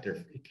 collect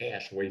their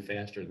cash way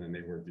faster than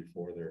they were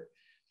before. Their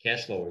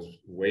cash flow is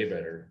way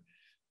better.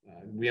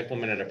 We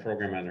implemented a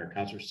program on their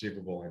accounts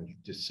receivable in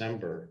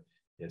December.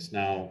 It's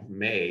now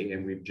May,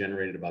 and we've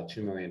generated about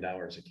 $2 million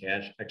of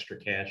cash, extra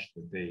cash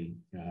that they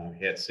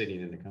had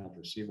sitting in accounts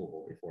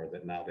receivable before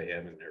that now they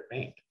have in their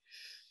bank.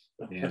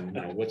 And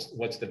you know,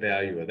 what's the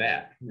value of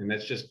that? And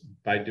that's just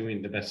by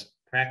doing the best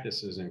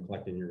practices and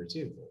collecting your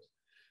receivables.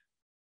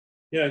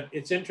 Yeah,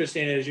 it's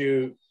interesting as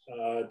you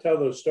tell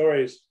those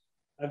stories.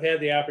 I've had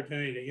the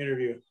opportunity to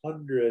interview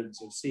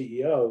hundreds of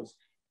CEOs,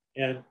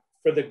 and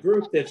for the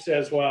group that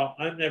says, well,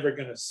 I'm never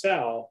going to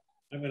sell,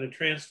 I'm going to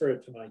transfer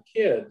it to my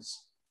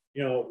kids,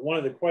 you know, one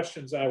of the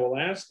questions I will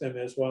ask them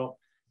is, well,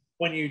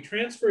 when you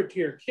transfer it to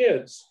your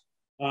kids,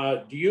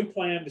 do you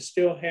plan to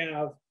still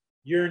have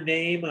your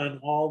name on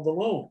all the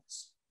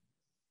loans?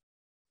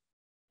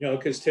 You know,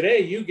 because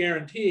today you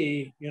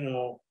guarantee, you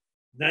know,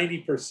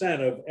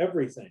 90% of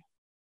everything.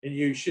 And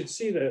you should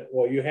see that,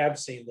 well, you have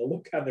seen the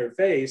look on their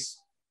face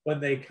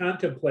when they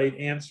contemplate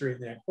answering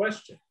that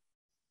question.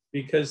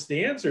 Because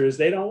the answer is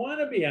they don't want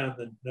to be on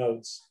the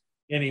notes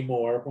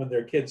anymore when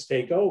their kids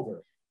take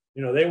over.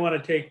 You know, they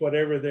want to take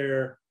whatever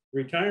their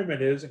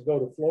retirement is and go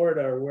to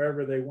Florida or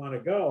wherever they want to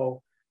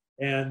go.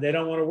 And they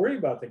don't want to worry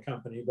about the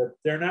company, but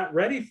they're not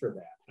ready for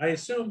that. I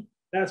assume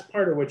that's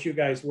part of what you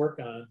guys work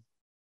on.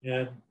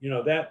 And, you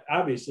know, that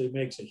obviously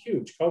makes a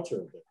huge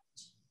cultural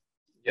difference.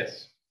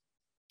 Yes.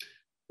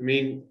 I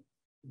mean,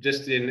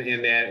 just in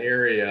that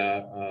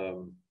area,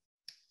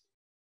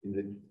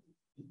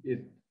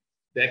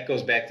 that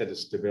goes back to the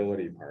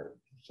stability part.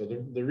 So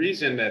the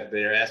reason that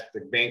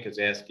the bank is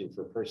asking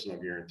for personal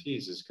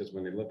guarantees is because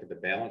when they look at the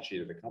balance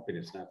sheet of the company,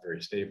 it's not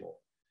very stable.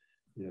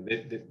 You know,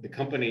 the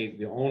company,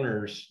 the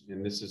owners,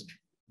 and this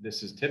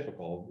is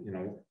typical, you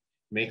know,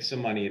 make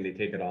some money and they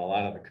take it all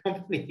out of the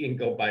company and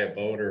go buy a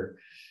boat or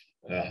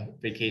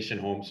vacation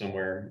home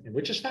somewhere,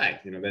 which is fine.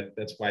 You know,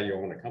 that's why you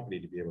own a company,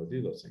 to be able to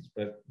do those things.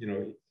 But, you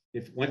know,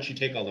 if once you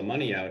take all the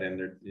money out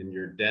and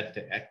your debt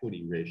to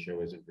equity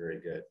ratio isn't very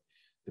good,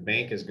 the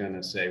bank is going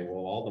to say,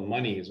 well, all the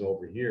money is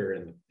over here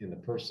in the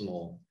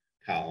personal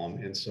column,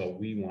 and so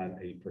we want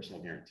a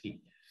personal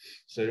guarantee.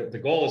 So the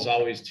goal is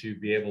always to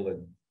be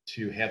able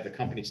to have the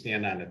company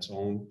stand on its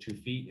own 2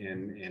 feet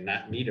and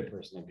not need a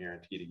personal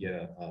guarantee to get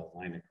a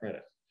line of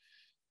credit.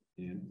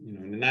 And you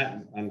know,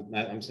 I'm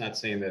not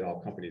saying that all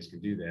companies can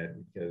do that,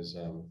 because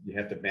you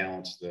have to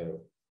balance the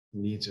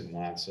needs and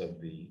wants of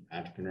the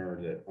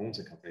entrepreneur that owns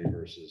a company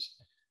versus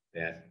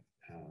that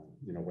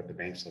you know, what the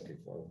bank's looking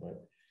for.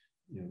 But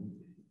you know,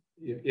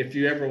 if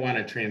you ever want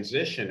to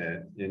transition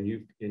it and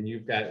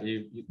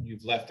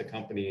you've left the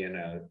company in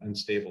an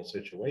unstable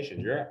situation,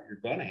 you're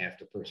going to have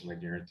to personally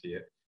guarantee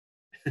it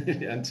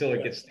until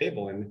it gets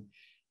stable. And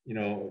you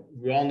know,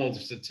 we all know the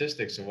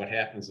statistics of what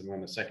happens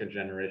when the second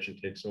generation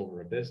takes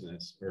over a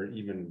business, or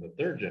even the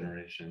third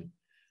generation.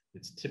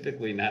 It's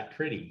typically not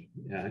pretty,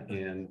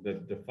 and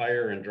the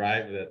fire and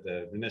drive that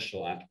the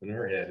initial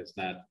entrepreneur had is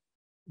not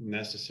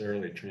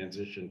necessarily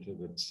transitioned to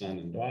the son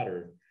and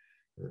daughter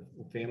or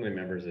family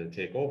members that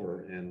take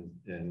over, and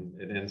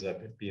it ends up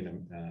being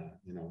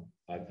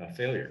a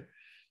failure.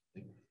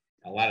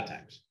 A lot of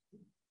times,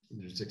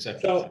 there's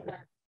exceptions.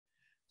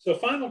 So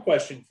final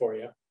question for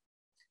you: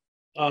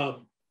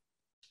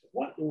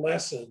 what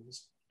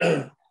lessons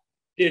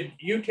did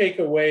you take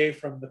away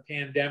from the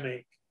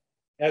pandemic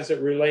as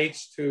it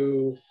relates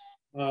to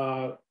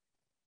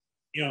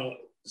you know,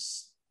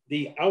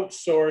 the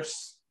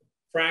outsource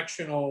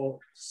fractional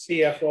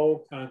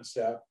CFO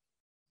concept,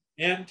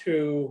 and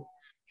to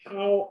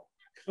how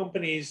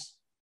companies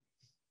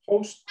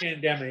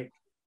post-pandemic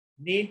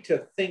need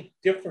to think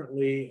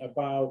differently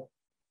about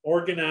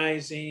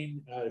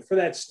organizing for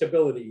that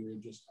stability you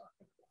were just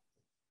talking about?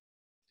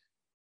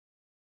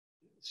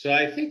 So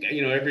I think,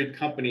 you know, every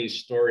company's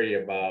story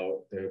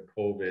about the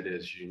COVID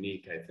is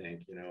unique, I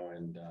think, you know,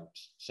 and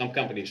some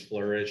companies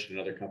flourished and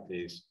other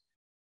companies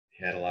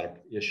had a lot of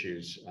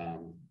issues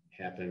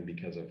happen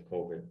because of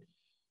COVID.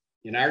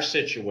 In our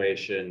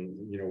situation,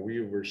 you know,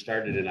 we were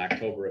started in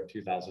October of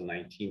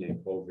 2019 and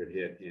COVID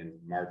hit in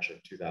March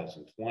of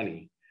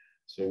 2020.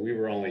 So we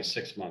were only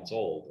 6 months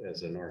old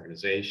as an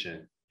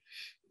organization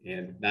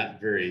and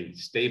not very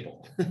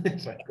stable.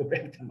 If I go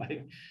back to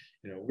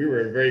you know, we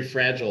were a very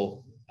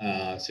fragile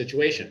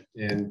situation.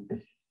 And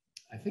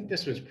I think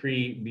this was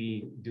pre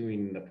me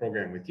doing the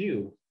program with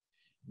you.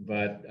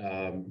 But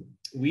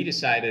we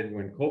decided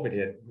when COVID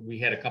hit, we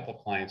had a couple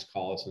of clients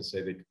call us and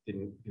say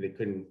they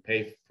couldn't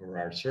pay for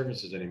our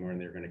services anymore,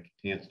 and they were going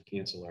to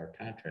cancel our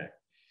contract.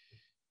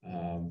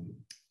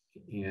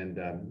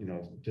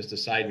 Just a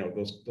side note,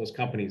 those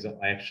companies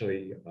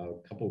actually a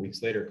couple of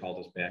weeks later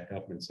called us back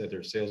up and said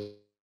their sales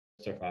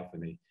took off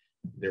and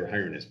they were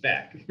hiring us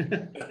back.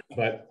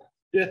 But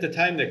at the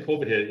time that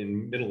COVID hit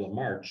in middle of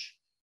March,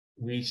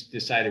 we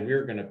decided we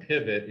were going to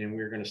pivot and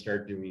we were going to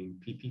start doing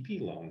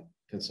PPP loan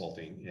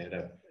consulting at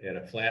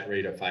a flat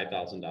rate of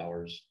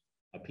 $5,000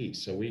 a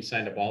piece. So we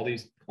signed up all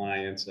these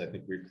clients. I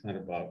think we signed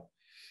about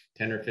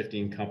 10 or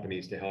 15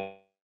 companies to help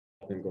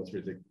them go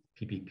through the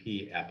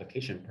PPP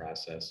application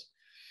process.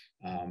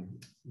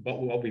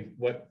 But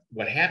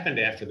what happened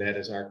after that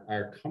is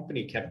our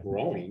company kept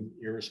growing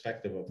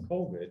irrespective of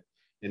COVID,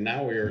 and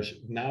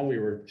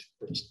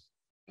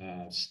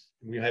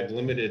we had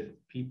limited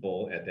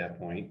people at that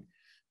point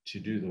to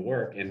do the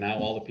work, and now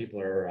all the people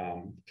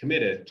are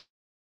committed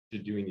to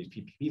doing these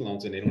PPP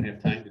loans, and they don't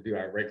have time to do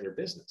our regular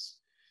business.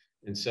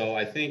 And so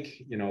I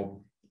think,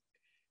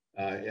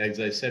 as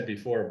I said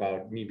before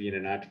about me being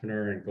an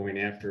entrepreneur and going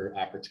after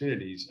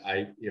opportunities,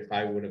 if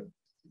I would have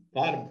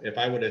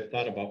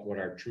thought about what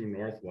our true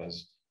north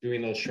was,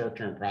 doing those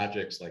short-term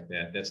projects like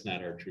that, that's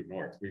not our true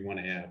north. We want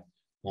to have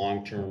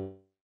long-term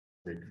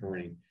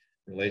recurring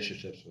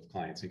relationships with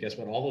clients. And guess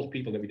what? All those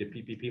people that we did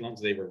PPP loans,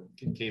 they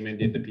came in,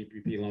 did the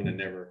PPP loan, and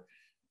never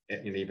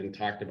even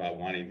talked about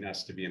wanting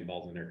us to be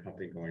involved in their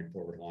company going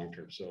forward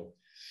long-term. So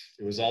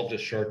it was all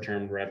just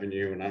short-term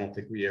revenue, and I don't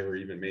think we ever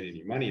even made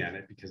any money on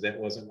it because that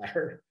wasn't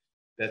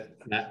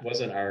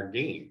our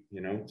game,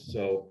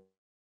 So,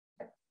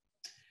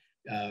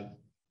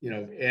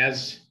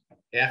 as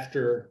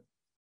after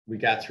we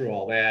got through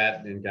all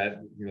that and got,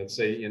 let's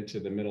say into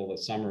the middle of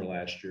summer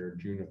last year,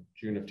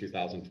 June of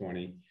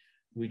 2020,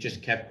 we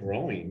just kept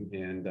growing,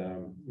 and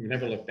we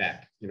never looked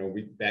back.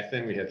 Back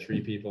then we had 3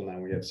 people, now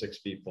we have 6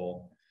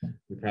 people.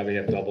 We probably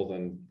have double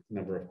the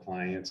number of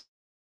clients,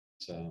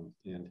 and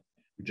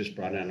we just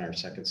brought in our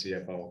second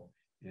CFO.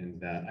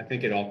 And I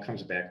think it all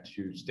comes back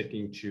to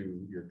sticking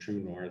to your true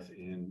north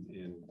and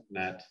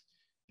not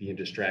being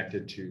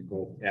distracted to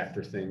go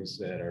after things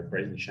that are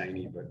bright and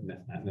shiny, but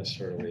not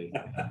necessarily,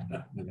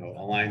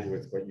 aligned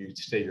with what you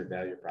say your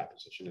value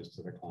proposition is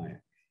to the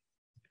client.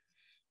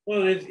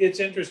 Well,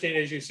 it's interesting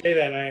as you say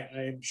that.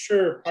 I'm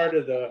sure part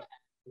of the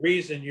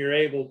reason you're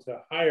able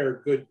to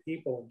hire good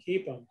people and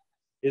keep them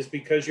is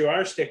because you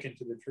are sticking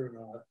to the true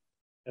north,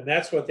 and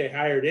that's what they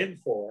hired in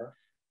for,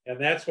 and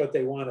that's what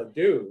they want to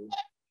do.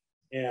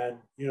 And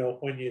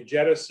when you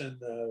jettison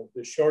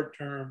the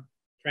short-term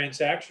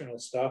transactional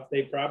stuff,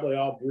 they probably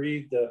all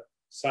breathed a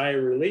sigh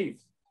of relief.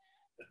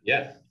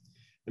 Yeah,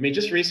 I mean,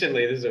 just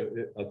recently,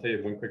 I'll tell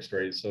you one quick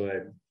story. So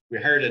we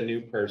hired a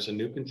new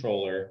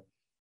controller,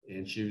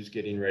 and she was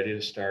getting ready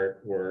to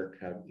start work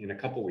in a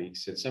couple of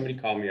weeks. And somebody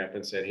called me up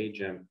and said, "Hey,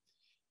 Jim,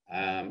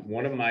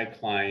 one of my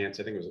clients,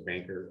 I think it was a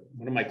banker,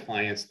 one of my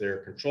clients, their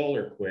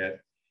controller quit,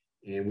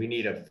 and we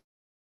need a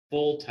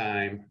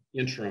full-time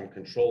interim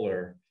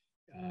controller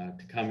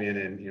to come in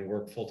and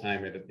work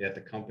full-time at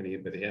the company,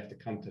 but they have to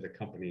come to the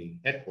company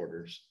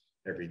headquarters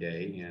every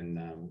day and,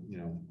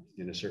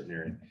 in a certain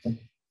area."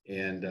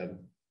 And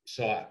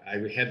so I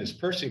had this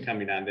person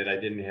coming on that I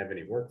didn't have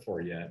any work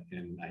for yet,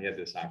 and I had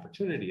this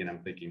opportunity, and I'm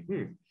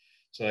thinking,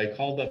 So I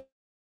called up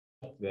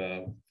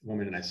the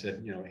woman and I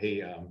said,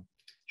 "Hey,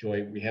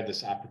 Joy, we have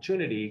this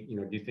opportunity.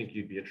 Do you think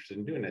you'd be interested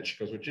in doing that?" She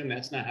goes, "Well, Jim,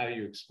 that's not how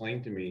you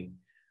explained to me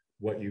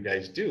what you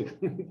guys do.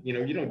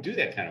 You don't do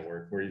that kind of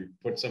work where you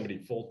put somebody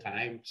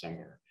full-time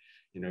somewhere.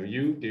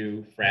 You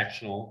do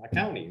fractional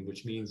accounting,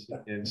 which means,"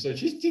 and so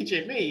she's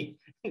teaching me,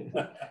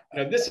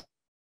 this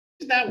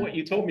is not what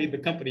you told me the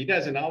company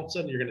does. And all of a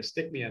sudden you're going to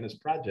stick me on this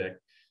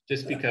project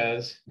just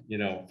because,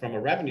 from a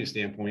revenue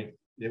standpoint,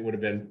 it would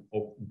have been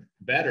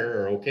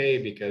better or okay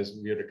because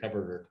we would have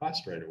covered our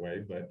cost right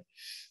away. But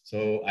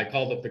so I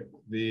called up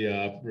the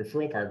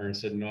referral partner and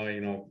said,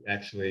 "No,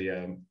 actually,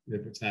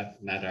 it's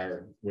not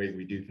our way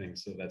we do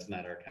things. So that's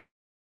not our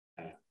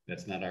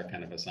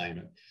kind of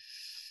assignment."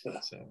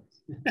 So,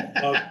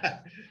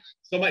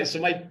 so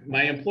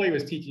my employee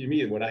was teaching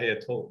me what I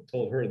had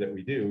told her that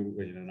we do,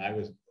 and I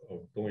was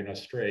going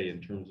astray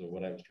in terms of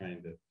what I was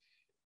trying to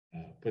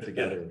put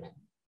together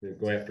to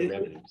go after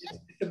revenue. So.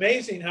 It's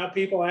amazing how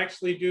people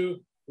actually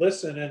do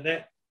listen, and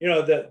that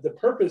the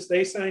purpose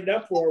they signed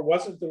up for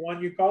wasn't the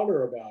one you called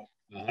her about.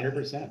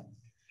 100%.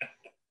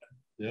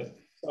 Yep.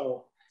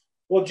 So,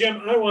 well, Jim,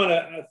 I want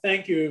to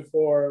thank you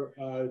for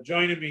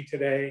joining me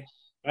today.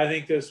 I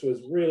think this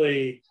was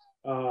really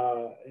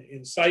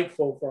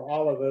insightful for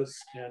all of us.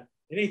 And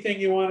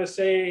anything you want to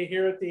say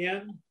here at the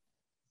end?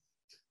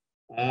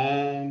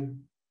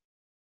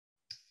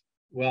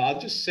 Well, I'll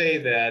just say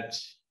that,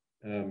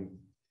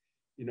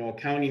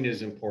 accounting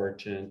is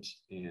important,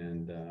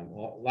 and a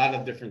lot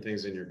of different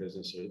things in your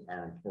business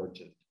are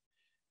important,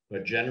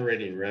 but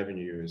generating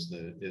revenue is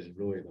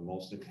really the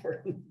most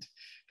important,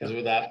 because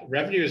without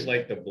revenue is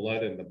like the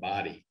blood in the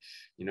body.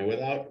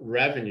 Without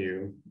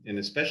revenue, and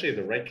especially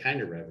the right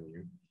kind of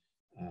revenue,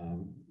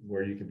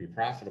 where you can be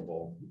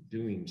profitable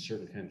doing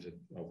certain kinds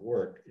of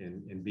work,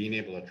 and being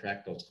able to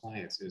attract those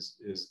clients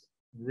is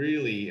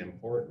really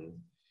important.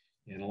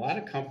 And a lot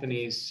of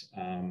companies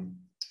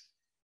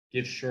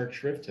give short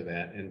shrift to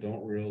that and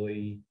don't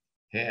really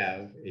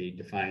have a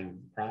defined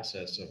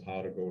process of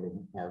how to go to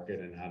market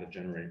and how to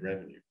generate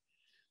revenue.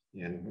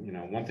 And you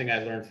know, one thing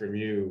I learned from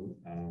you,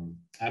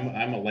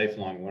 I'm a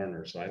lifelong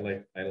learner, so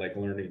I like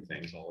learning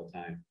things all the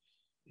time.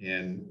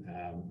 And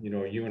you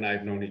know, you and I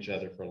have known each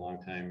other for a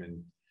long time,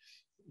 and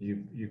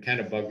you kind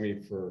of bugged me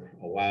for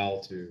a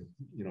while to,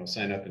 you know,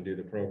 sign up and do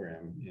the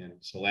program. And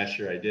so last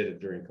year I did it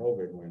during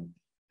COVID when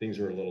things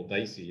were a little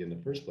dicey in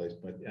the first place.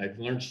 But I've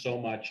learned so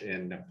much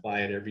and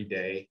apply it every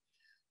day,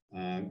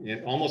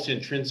 and almost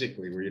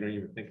intrinsically, where you don't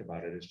even think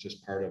about it. It's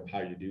just part of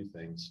how you do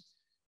things.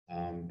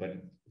 But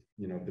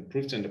you know, the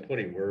proof's in the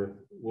pudding.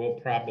 We'll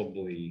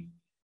probably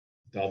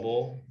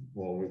double.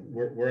 Well,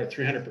 we're at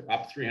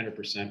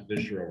 300%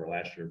 this year over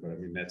last year. But I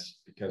mean, that's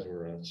because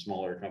we're a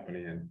smaller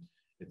company and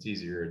it's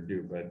easier to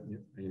do. But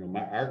you know,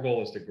 our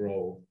goal is to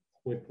grow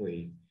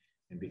quickly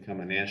and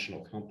become a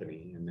national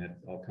company, and that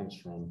all comes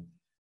from,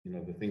 you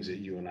know, the things that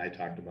you and I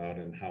talked about,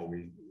 and how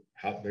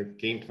the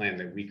game plan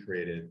that we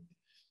created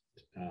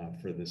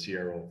for the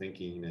CRO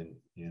thinking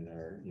and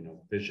our, you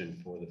know, vision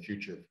for the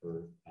future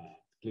for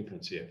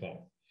Blueprint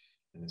CFO.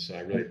 And so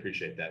I really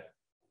appreciate that.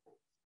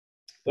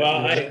 But,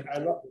 well, you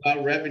know,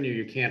 without revenue,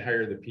 you can't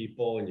hire the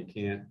people and you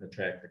can't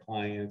attract the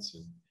clients,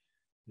 and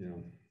you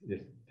know,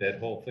 that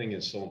whole thing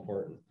is so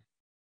important.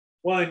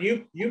 well, and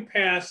you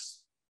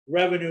pass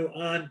revenue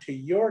on to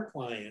your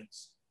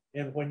clients,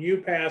 and when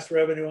you pass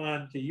revenue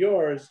on to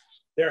yours,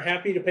 they're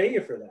happy to pay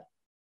you for that.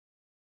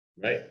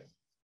 Right.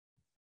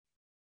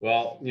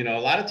 Well, you know,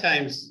 a lot of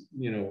times,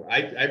 you know,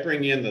 I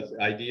bring in the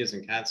ideas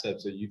and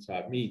concepts that you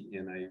taught me,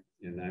 and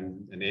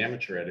I'm an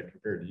amateur at it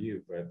compared to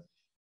you, but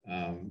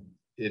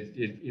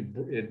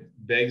it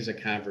begs a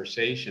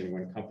conversation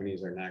when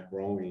companies are not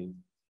growing,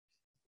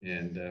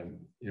 and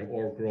you know,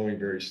 or growing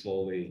very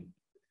slowly.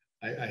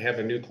 I have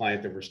a new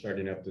client that we're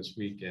starting up this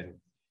week, and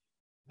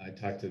I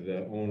talked to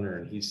the owner,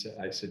 and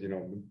I said, you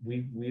know,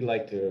 we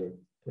like to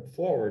put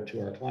forward to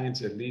our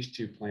clients at least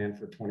to plan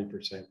for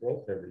 20%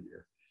 growth every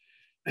year.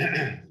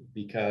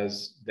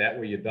 Because that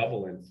way you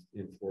double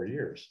in 4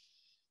 years.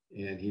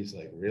 And he's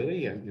like,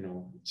 really? And you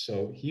know,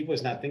 so he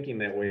was not thinking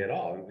that way at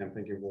all. And I'm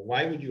thinking, well,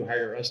 why would you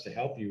hire us to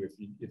help you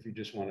if you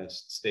just want to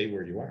stay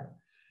where you are?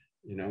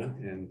 You know,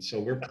 and so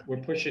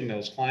we're pushing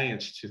those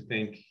clients to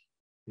think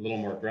a little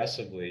more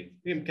aggressively,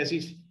 because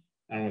he's,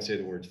 I don't want to say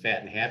the words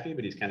fat and happy,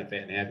 but he's kind of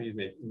fat and happy.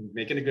 He's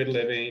making a good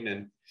living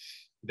and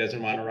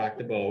doesn't want to rock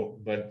the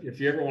boat. But if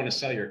you ever want to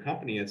sell your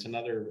company, it's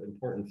another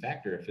important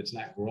factor. If it's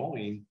not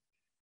growing,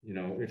 you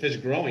know, if it's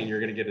growing, you're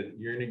going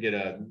to get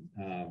a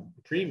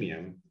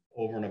premium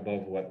over and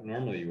above what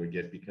normally you would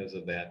get because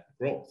of that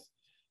growth.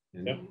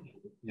 And, yep.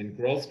 And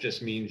growth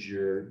just means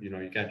you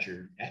got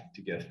your act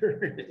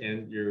together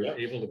and you're yep.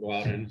 able to go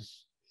out and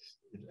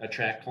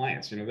attract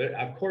clients. You know,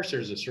 of course,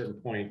 there's a certain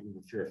point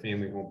if you're a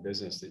family-owned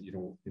business that you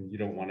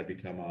don't want to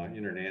become an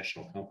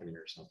international company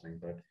or something,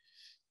 but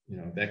you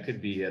know, that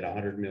could be at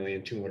 100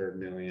 million, 200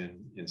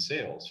 million in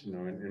sales. You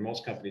know, and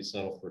most companies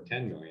settle for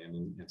 10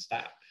 million and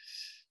stop.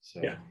 So,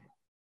 yeah.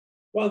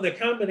 Well, the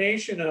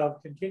combination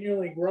of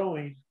continually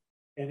growing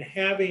and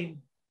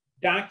having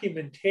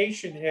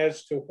documentation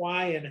as to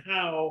why and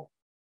how,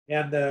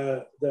 and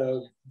the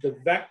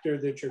vector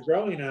that you're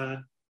growing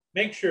on,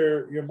 makes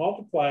your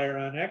multiplier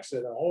on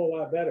exit a whole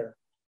lot better.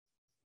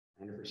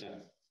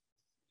 100%.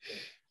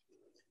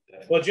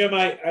 Well, Jim,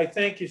 I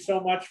thank you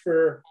so much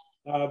for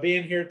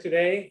being here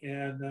today,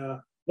 and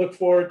look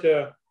forward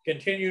to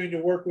continuing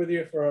to work with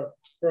you for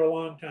a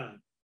long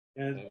time.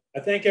 And I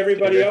thank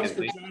everybody else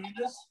for joining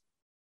us.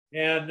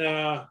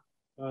 And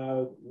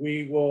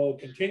we will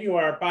continue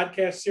our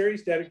podcast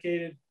series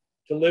dedicated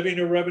to living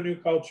a revenue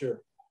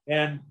culture.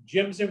 And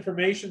Jim's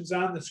information's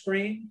on the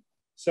screen,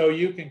 so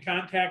you can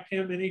contact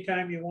him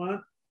anytime you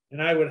want.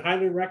 And I would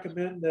highly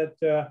recommend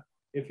that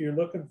if you're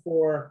looking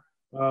for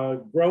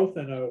growth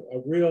and a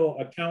real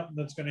accountant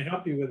that's going to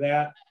help you with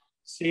that,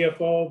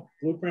 CFO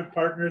Blueprint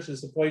Partners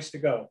is the place to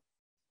go.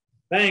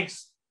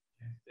 Thanks.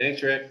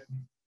 Thanks, Rick.